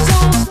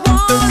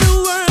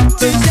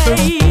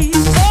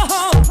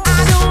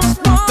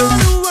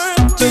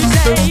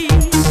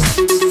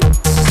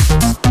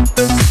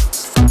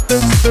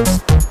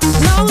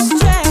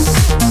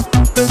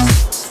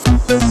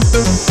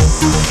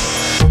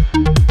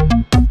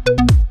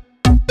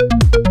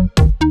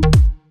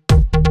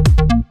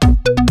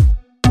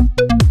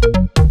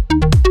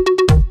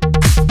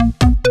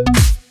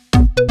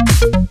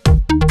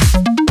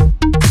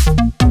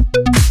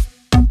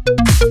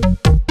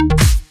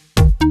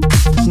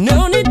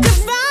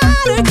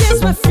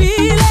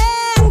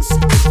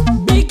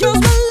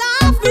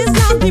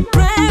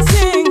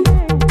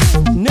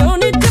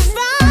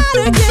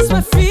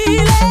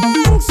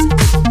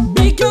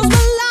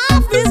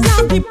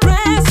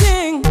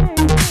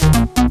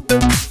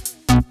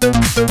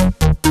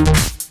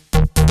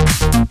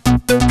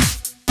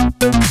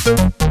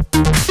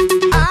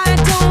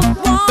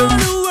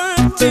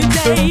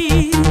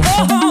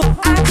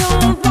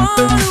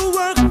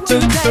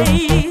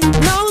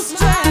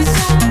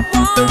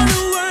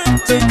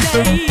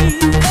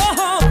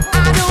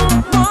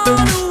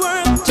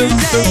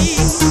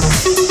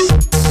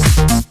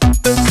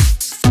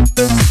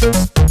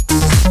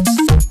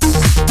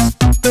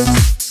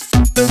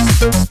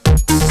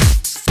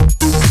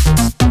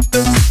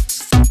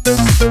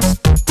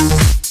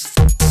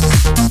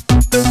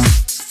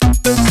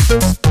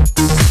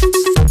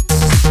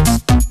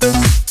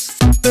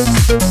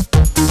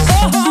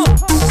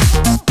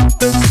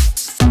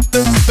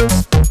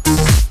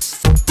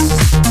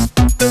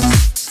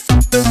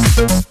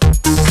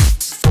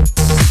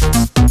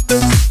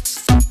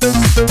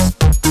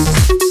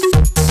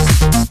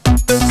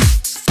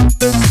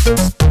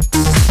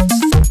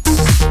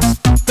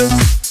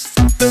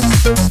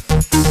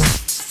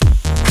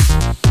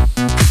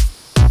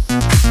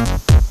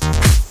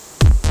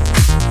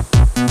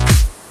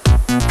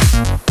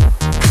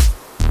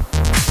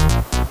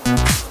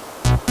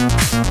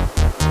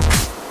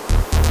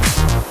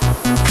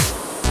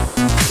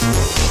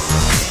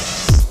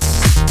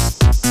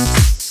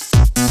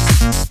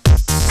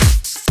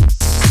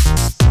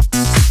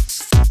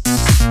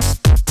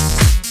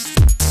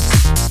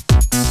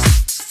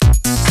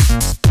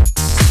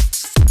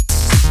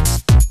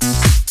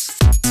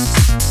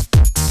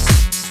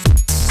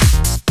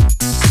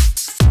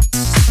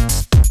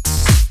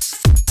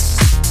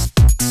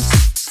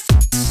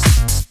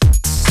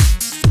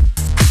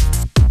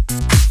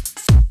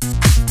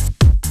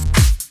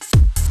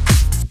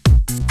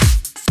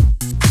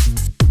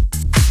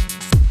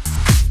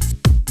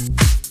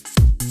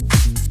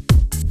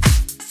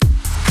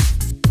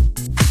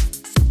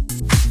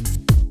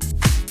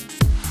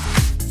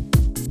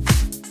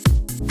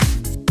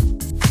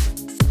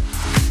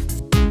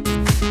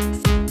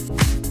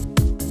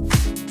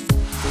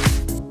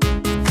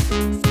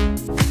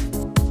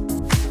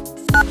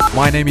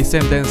My name is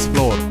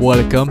Mdancefloor.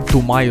 Welcome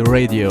to my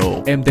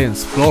radio,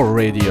 Mdancefloor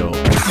Radio.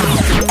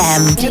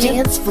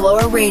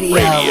 Mdancefloor Radio.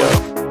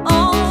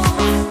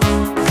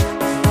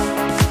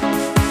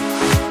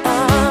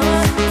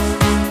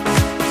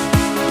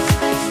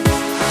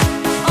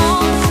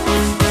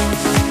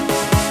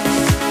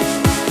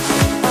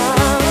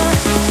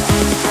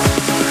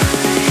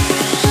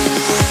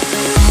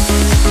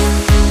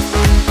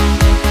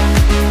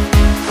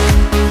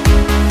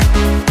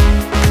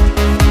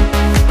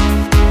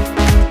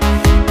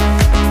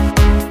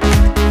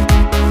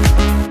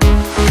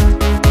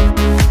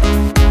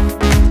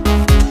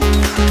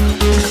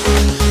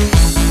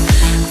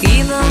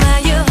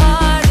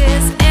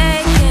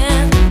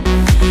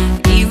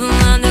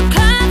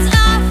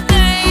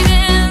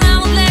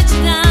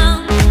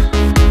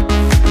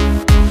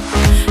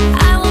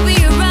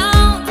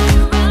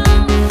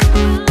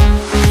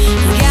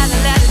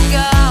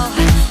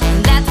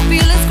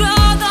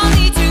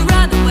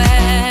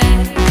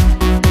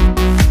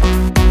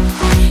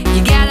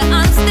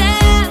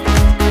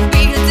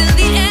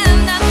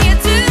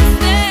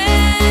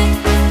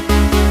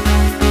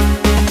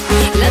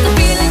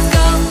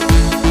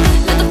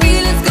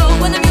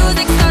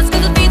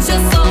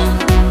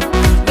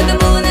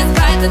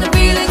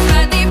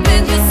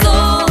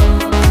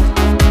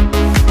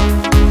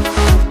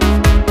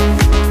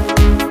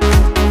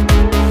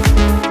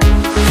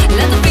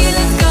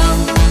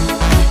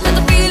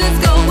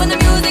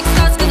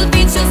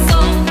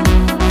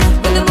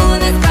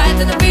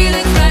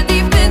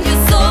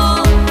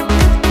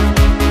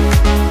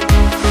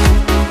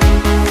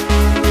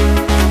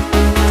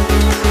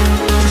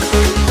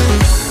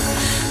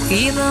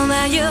 Even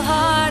when your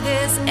heart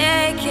is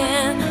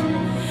aching,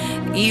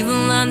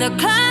 even when the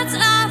clouds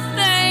are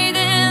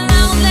fading,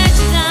 I won't let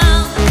you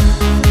down.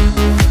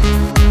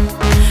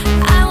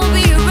 I will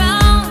be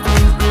around.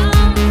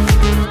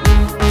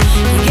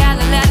 You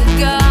gotta let it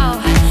go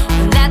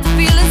and let the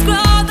feelings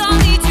grow. Don't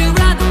need to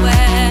run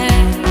away.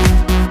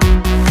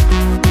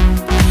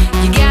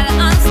 You gotta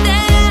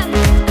understand.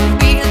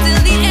 Be here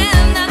till the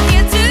end. I'm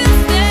here to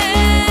stay.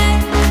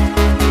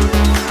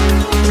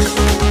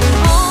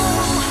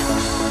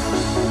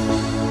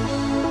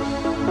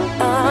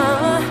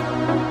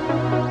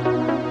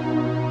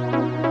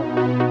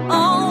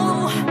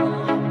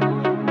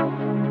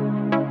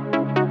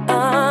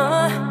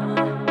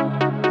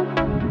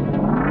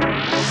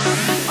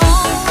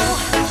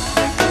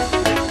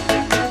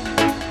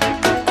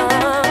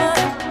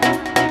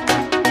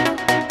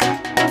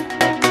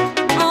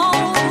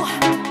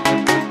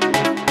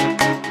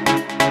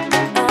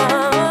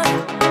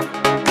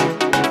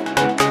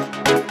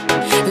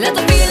 Let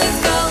the feelings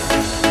go,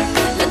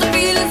 let the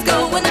feelings go.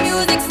 When the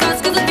music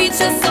starts, 'cause it beats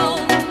your soul.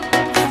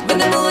 When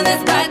the moon is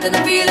bright and the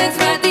feelings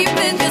right deep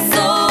in your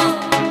soul.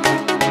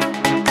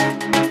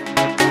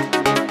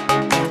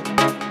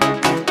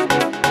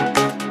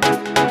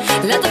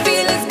 Let the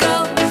feelings go,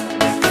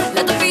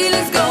 let the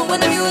feelings go. When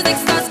the music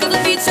starts, 'cause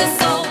it beats your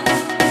soul.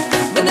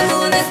 When the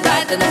moon is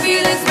bright and the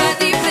feelings right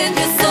deep in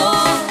your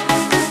soul.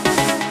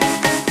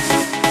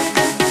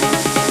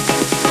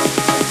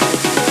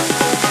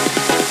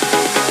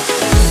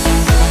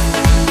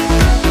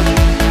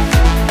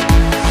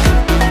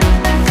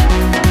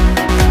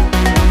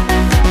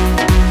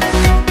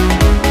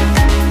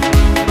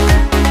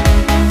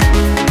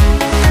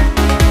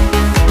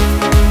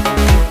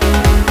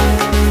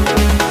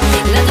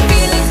 Let the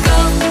feelings go,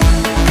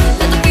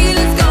 let the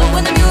feelings go.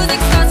 When the music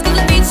starts, 'cause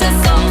it beats your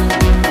soul.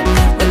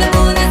 When the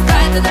moon is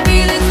bright and the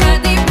feelings right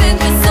deep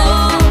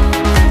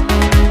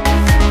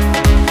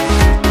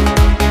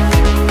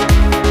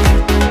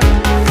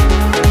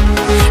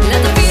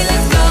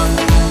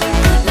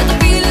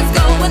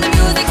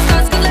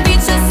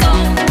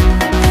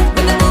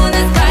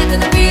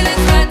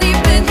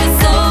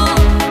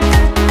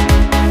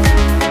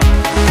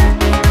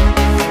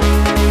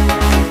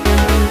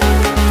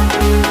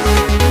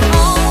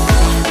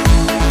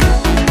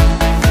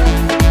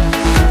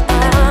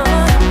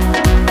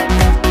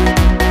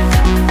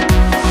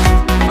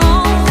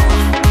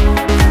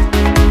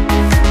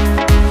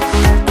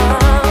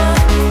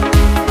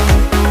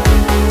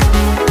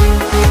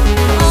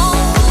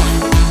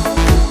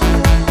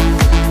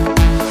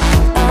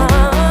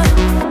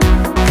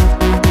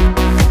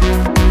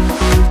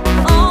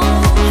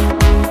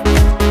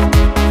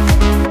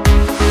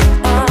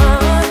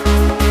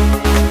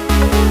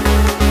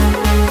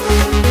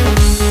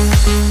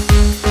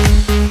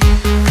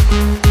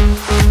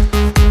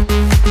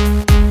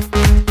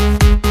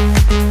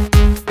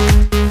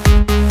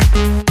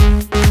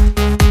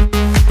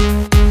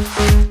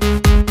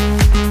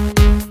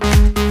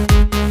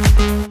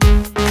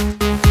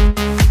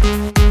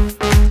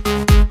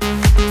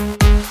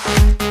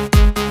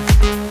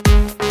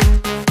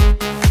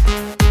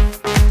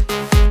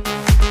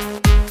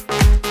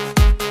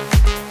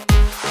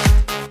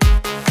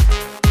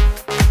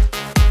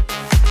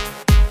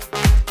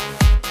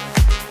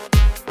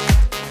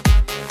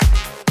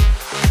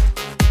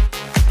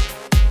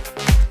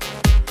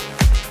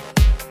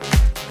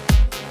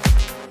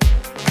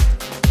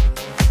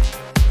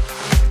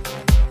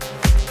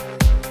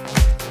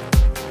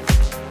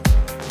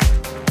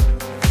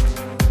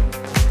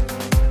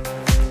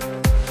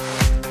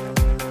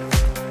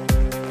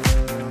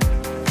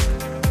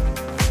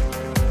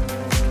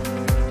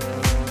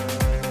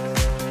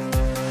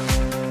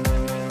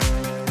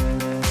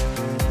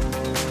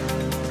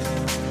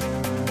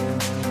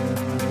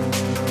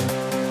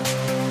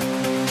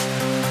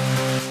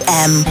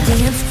FM.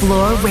 Dance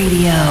Floor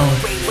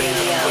Radio.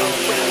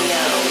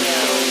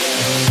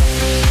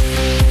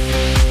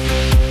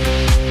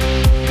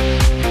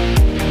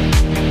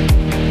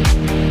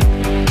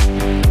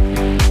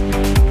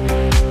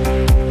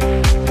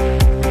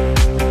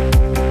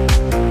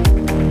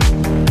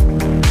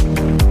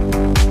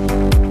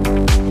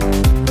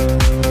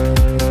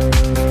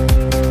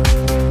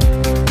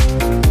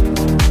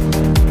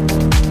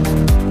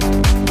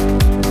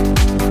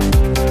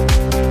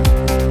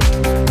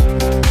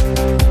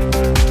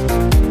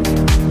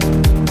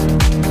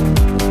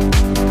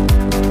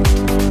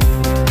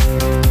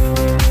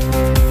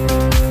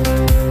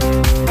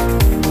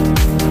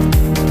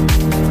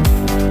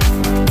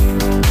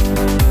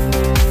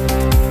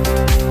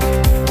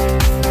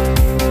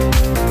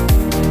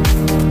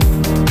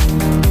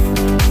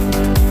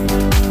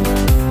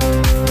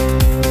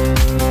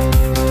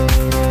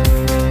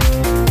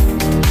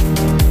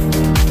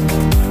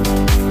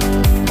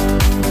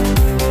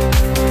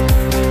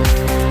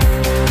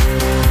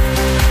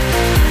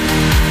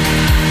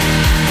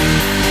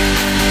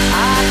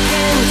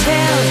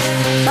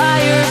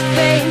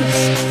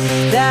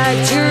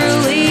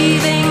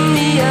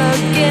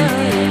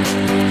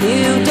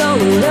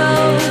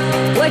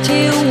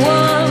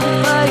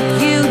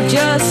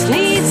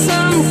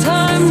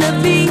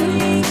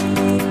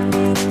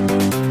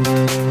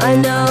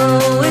 Another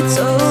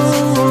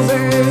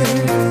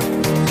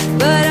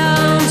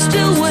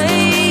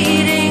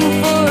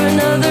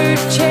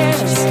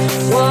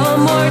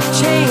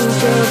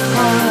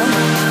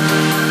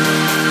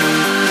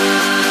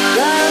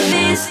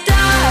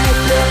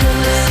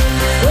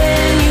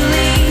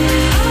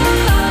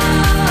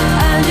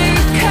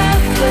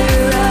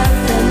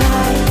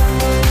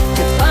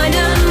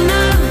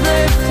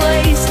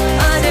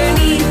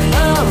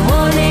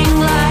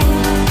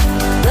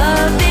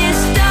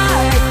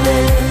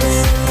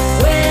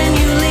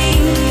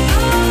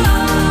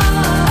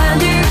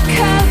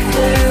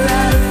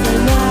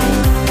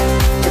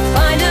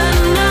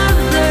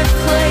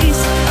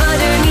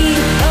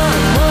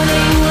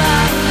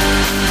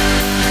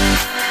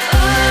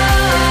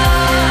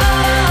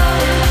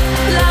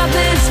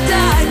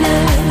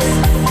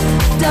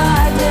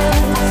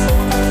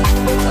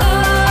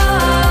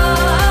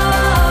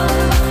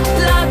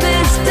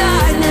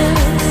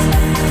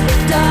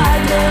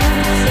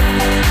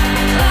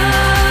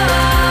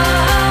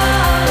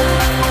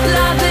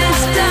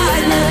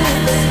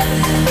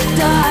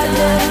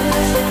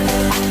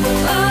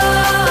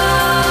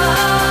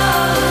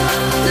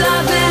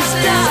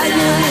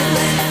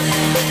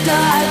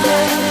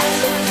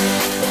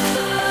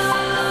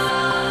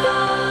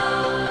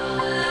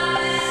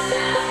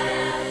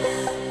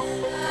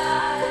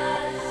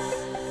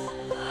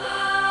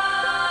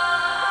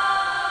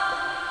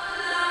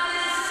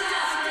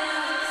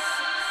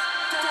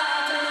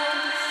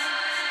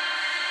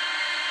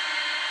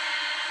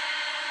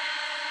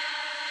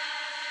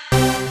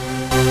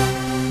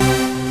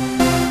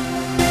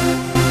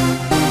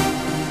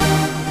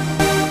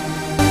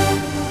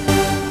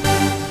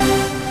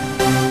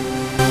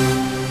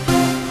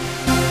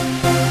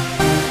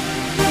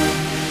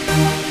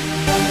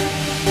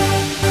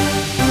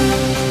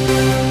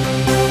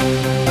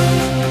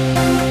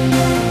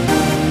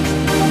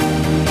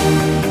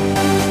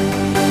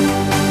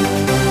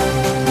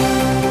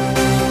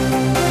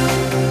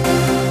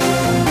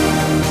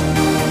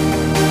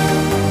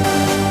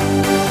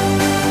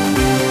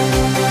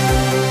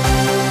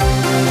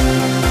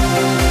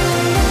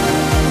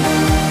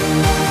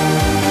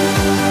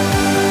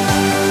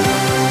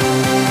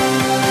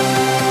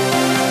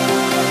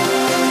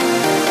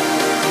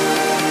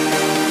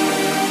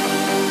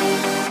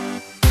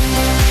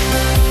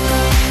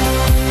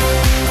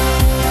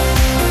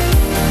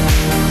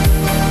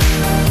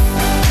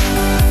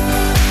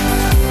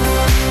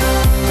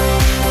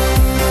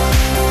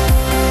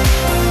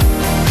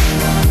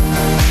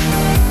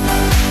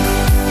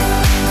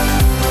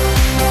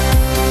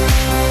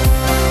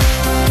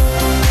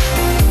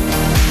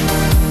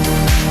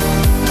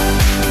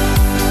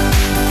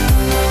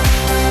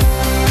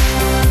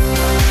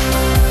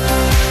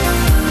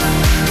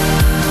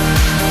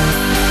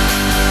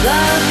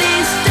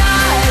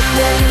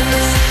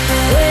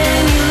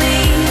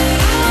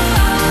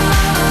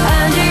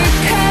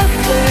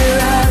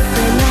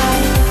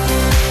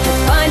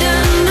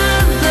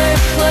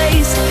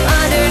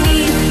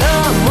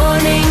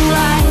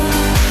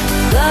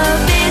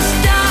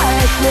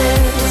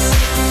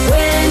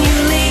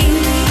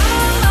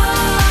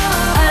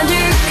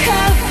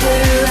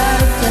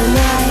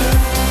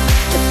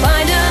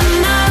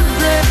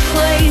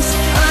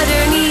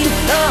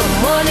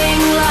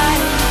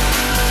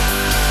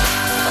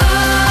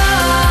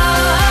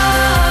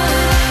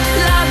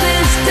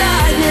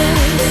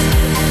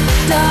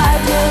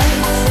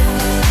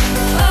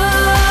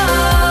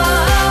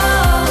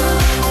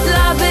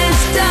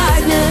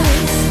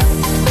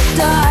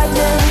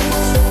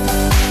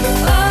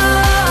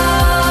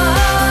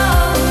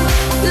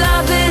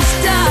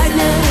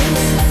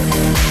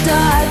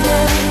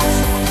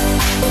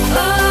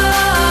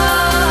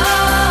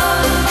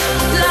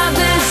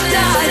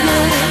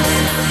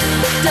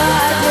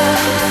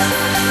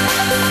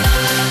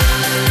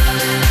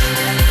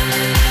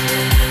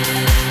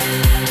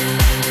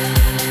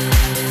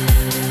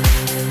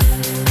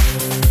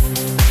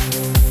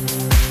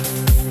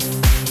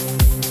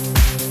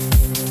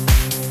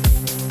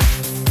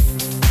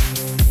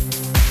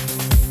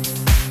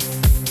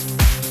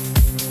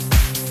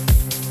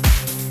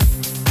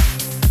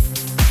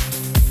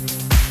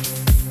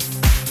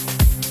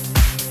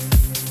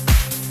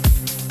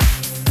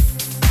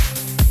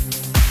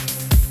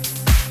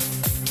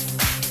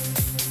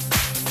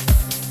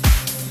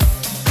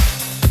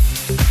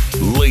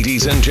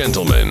Ladies and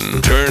gentlemen,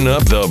 turn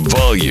up the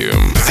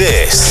volume.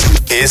 This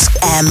is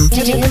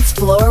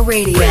Mdancefloor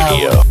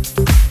Radio.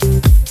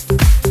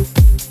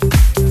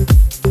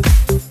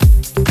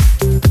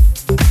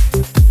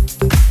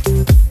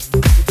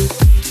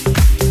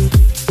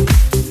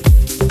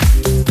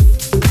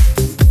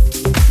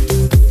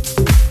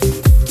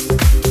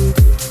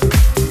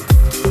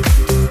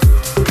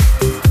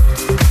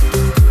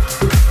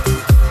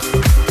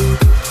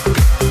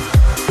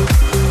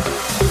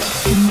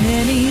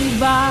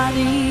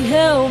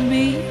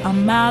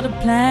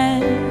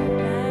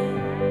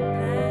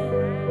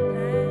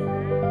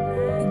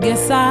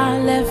 Guess I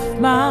left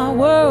my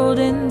world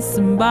in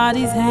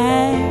somebody's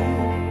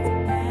hands.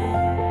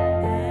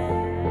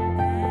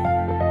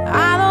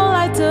 I don't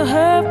like to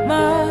hurt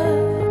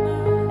much,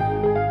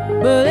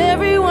 but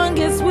everyone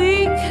gets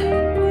weak.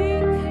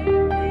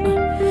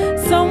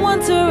 Someone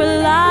to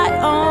rely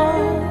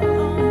on,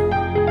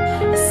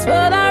 that's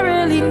what I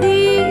really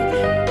need.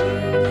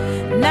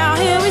 Now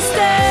here we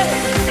stand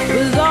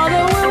with all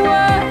that we're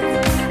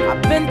worth.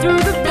 I've been through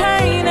the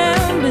pain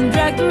and been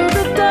dragged through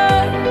the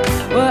dirt.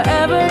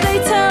 Wherever they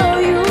tell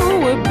you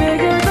we're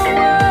bigger than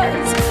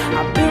words,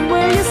 I've been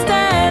where you're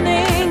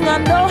standing, I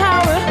know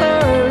how it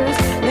hurts.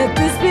 Let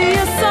this be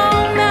a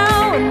song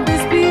now and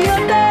this be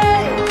your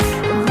day.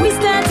 If we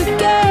stand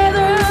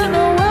together,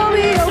 then we'll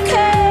be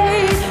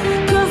okay.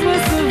 Cause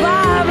we're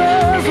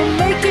survivors, we're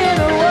making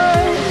it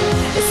work.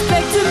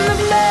 Expecting the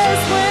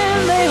best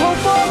when they hope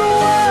for the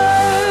worst.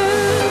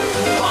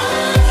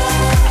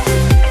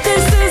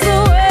 This is the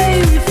way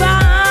we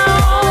found.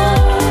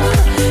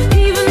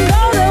 Even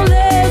though they'll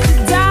let you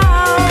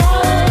down,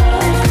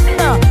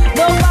 no,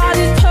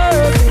 nobody's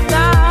perfect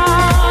now.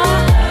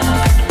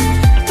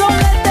 Don't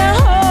let that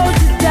hold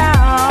you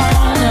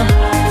down.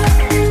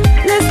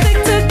 Let's stick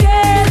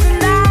together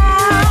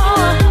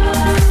now.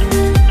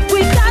 We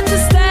got to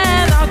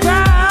stand our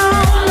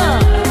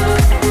ground.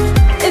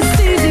 It's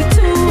easy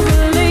to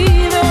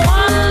believe in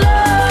one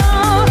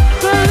love,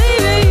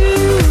 believe in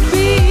you and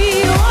me,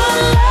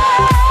 one love.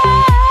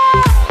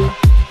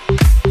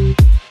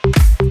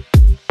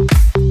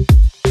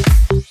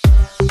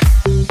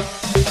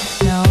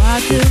 Now I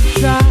could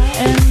try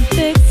and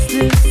fix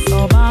this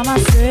all by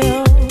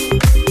myself,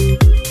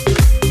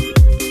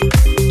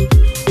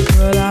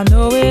 but I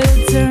know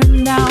it'll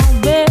turn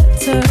out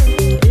better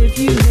if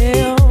you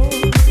help.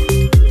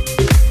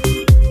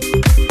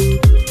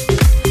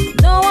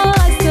 No one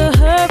likes to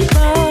hurt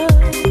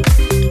much,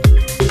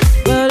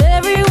 but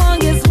everyone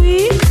gets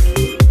weak.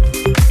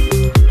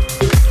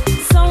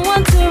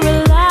 Someone to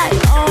rely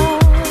on,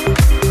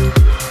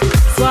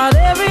 it's what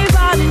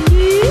everybody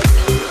needs.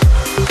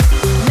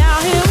 Now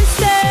here we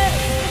stand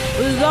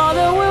with all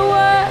that we're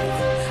worth.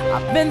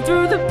 I've been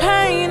through the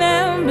pain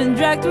and been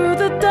dragged through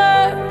the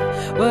dirt.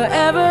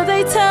 Wherever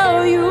they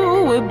tell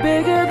you we're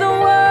bigger than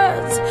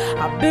words,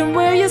 I've been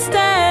where you're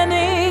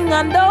standing,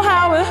 I know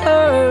how it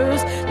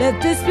hurts.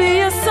 Let this be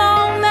a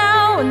song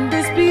now and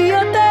this be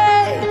your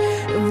day.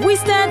 If we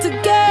stand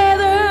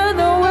together,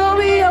 then we'll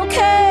be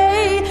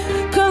okay.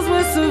 Cause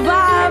we're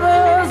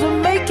survivors, we're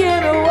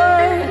making it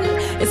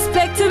work.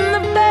 Expecting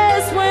the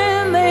best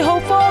when they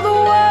hope for the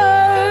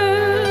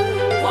worst.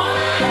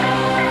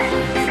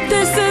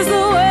 This is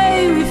the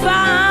way we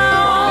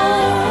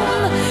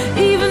found.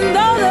 Even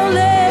though they'll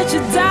let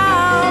you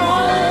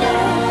down,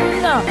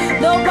 no,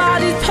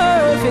 nobody's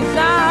perfect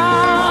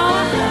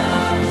now.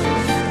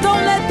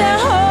 Don't let that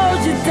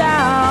hold you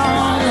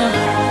down.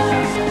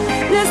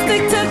 Let's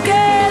stick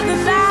together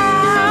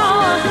now.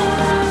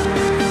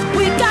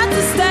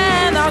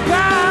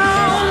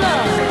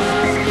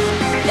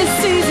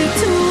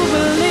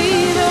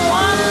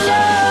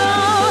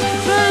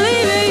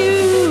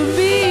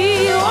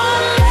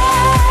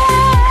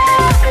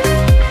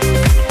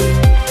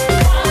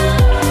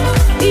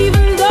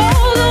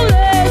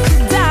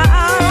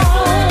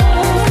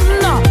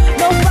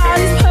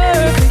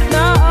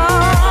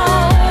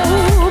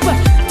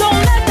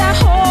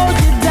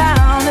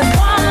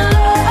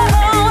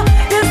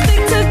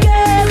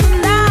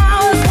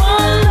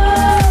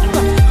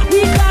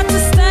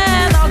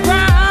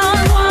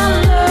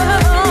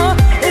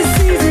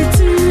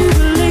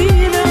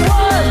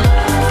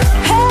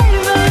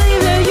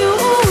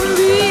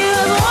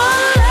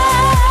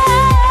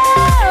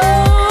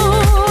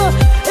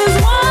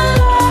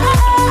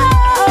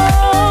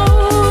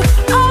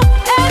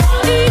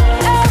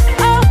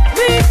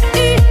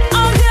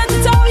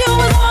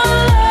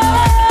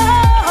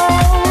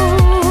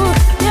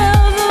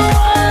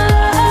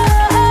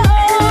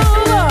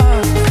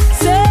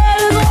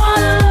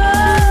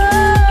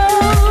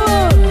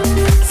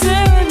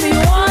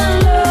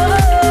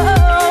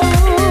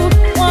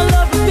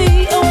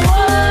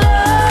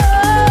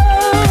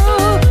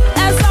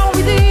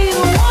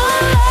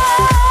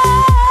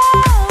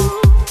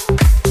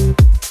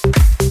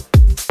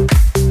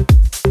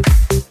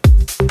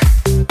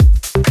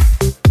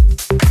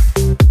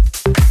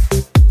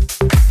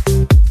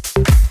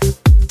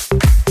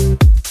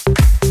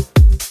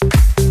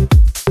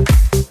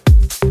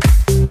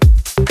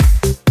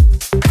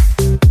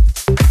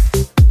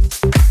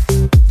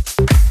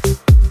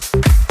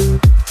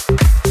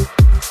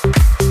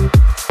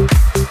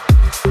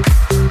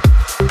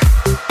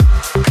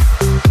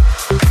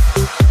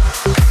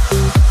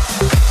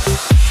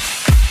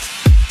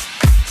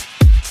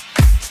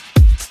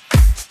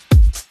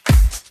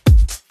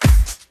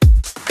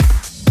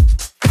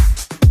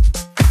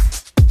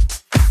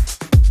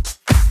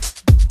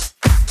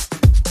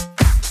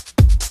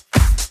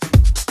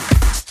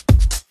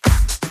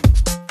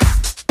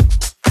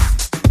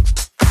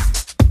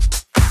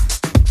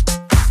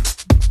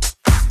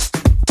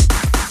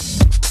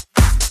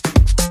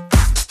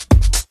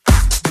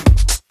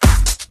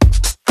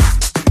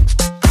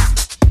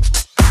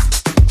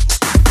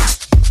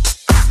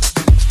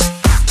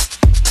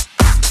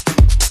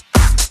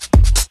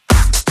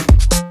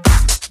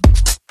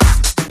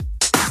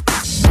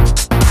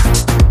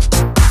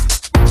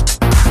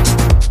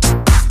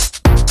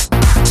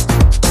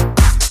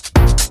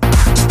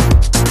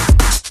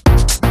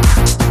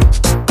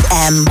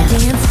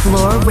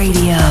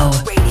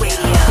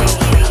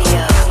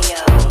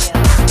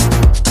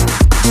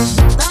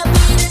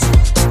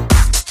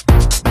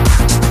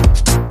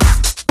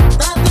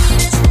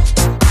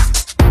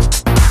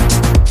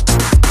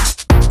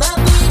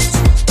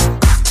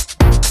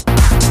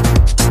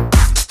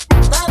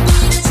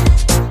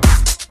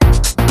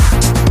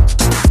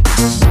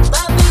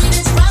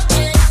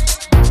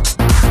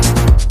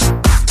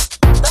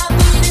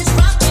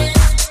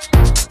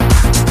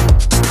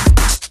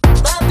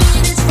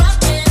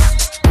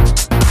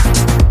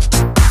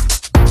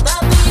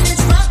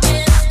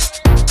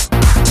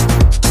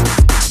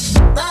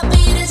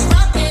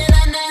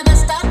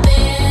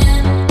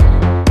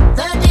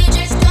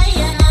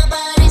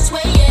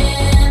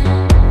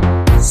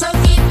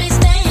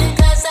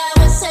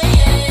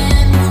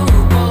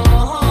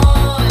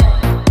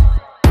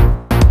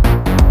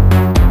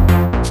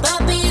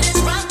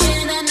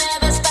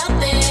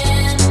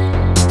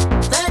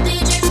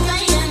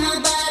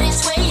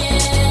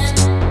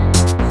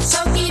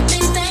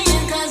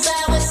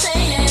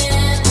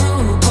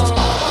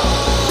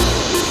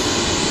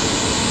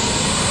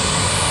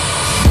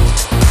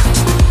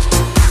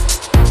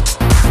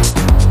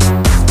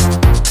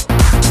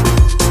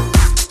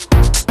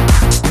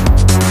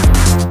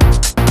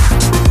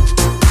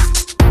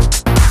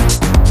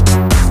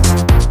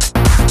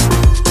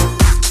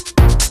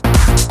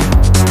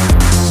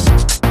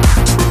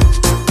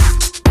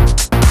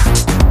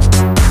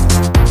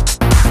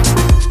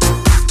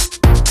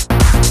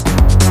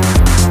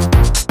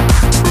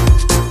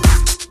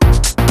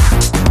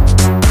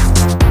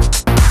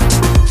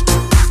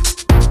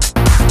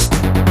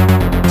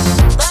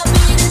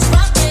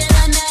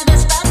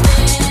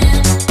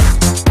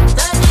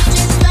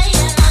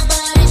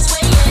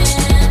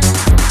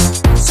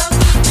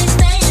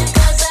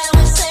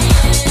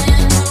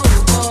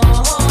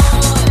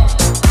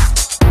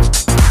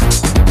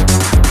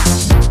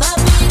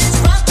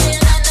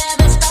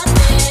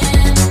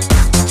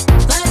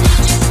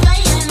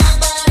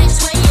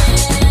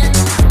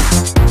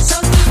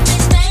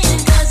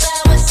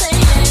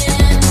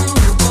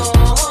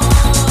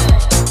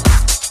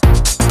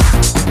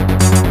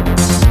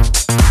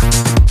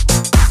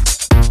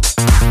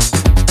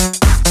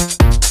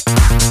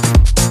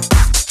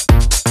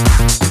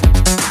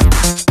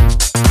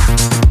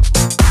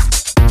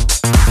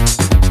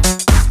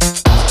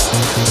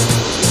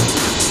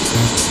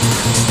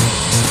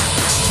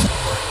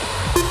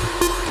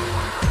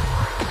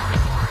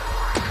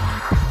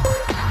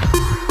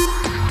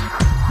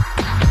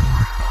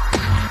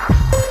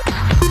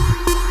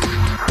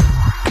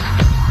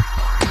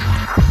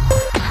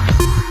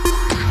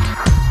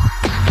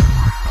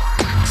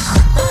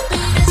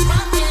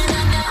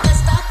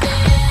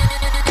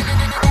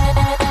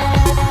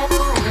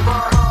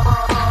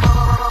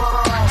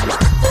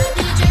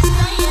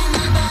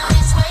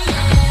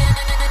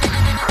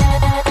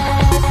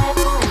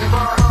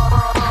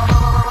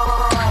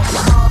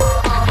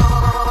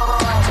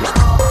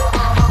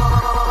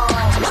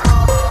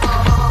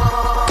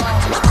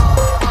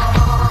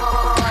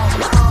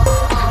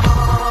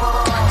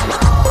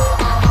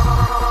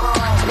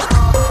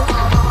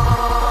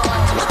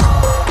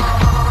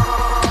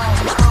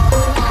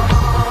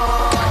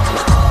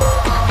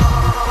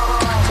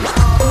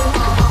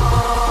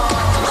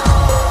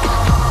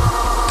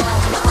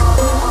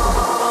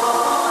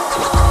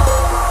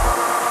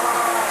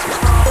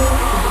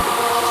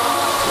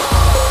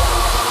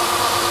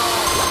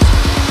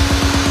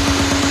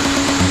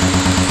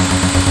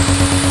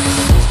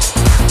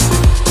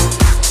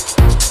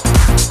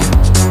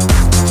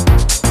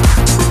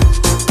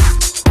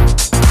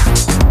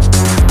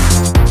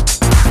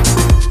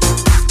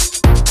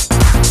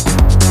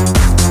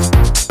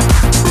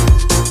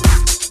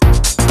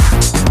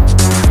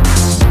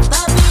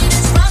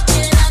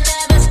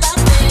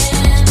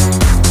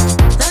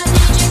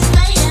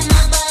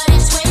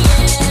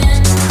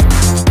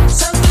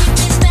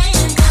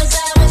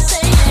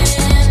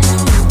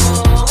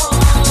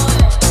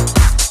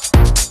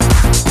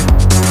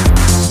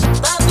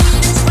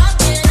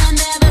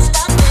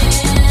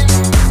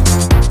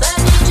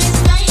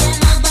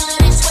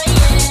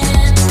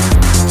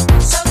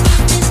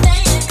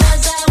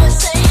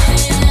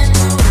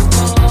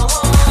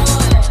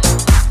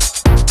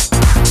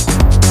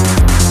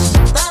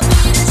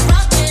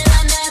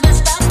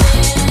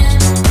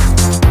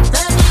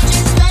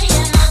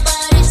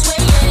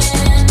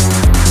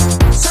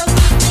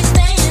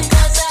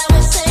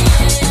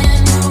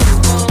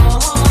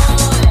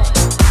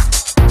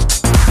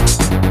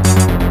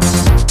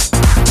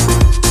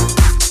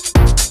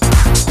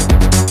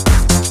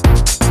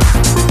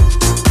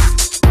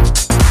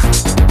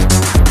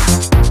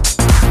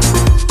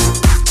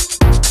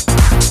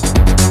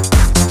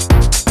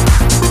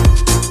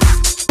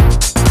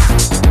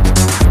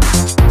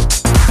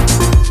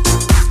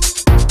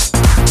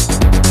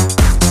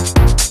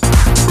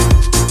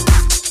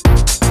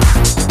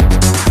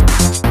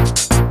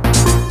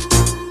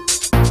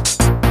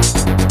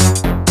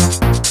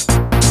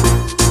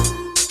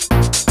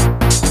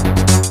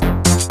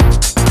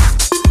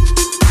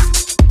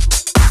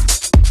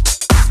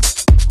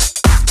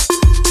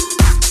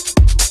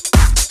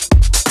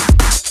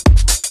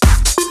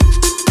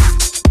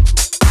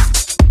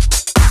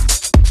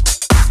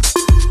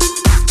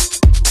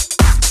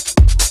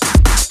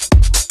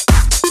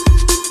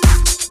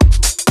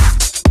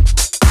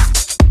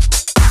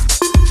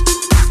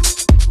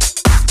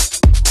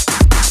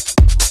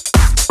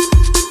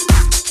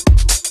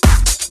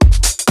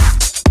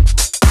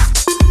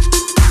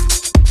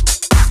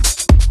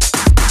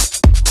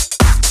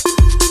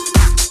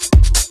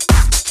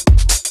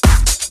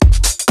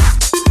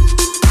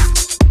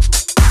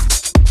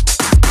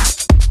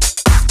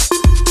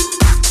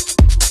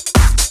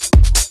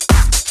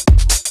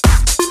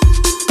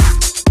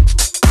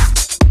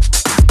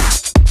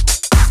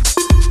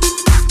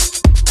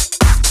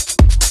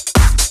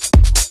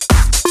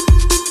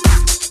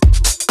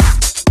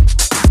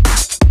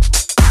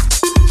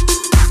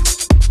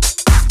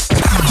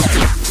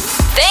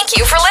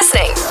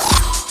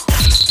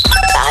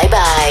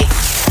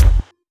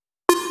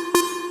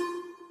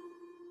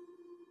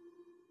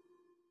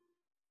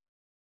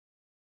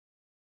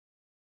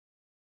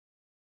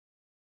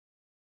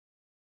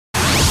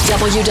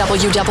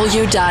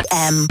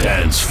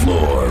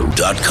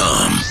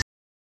 www.mdancefloor.com.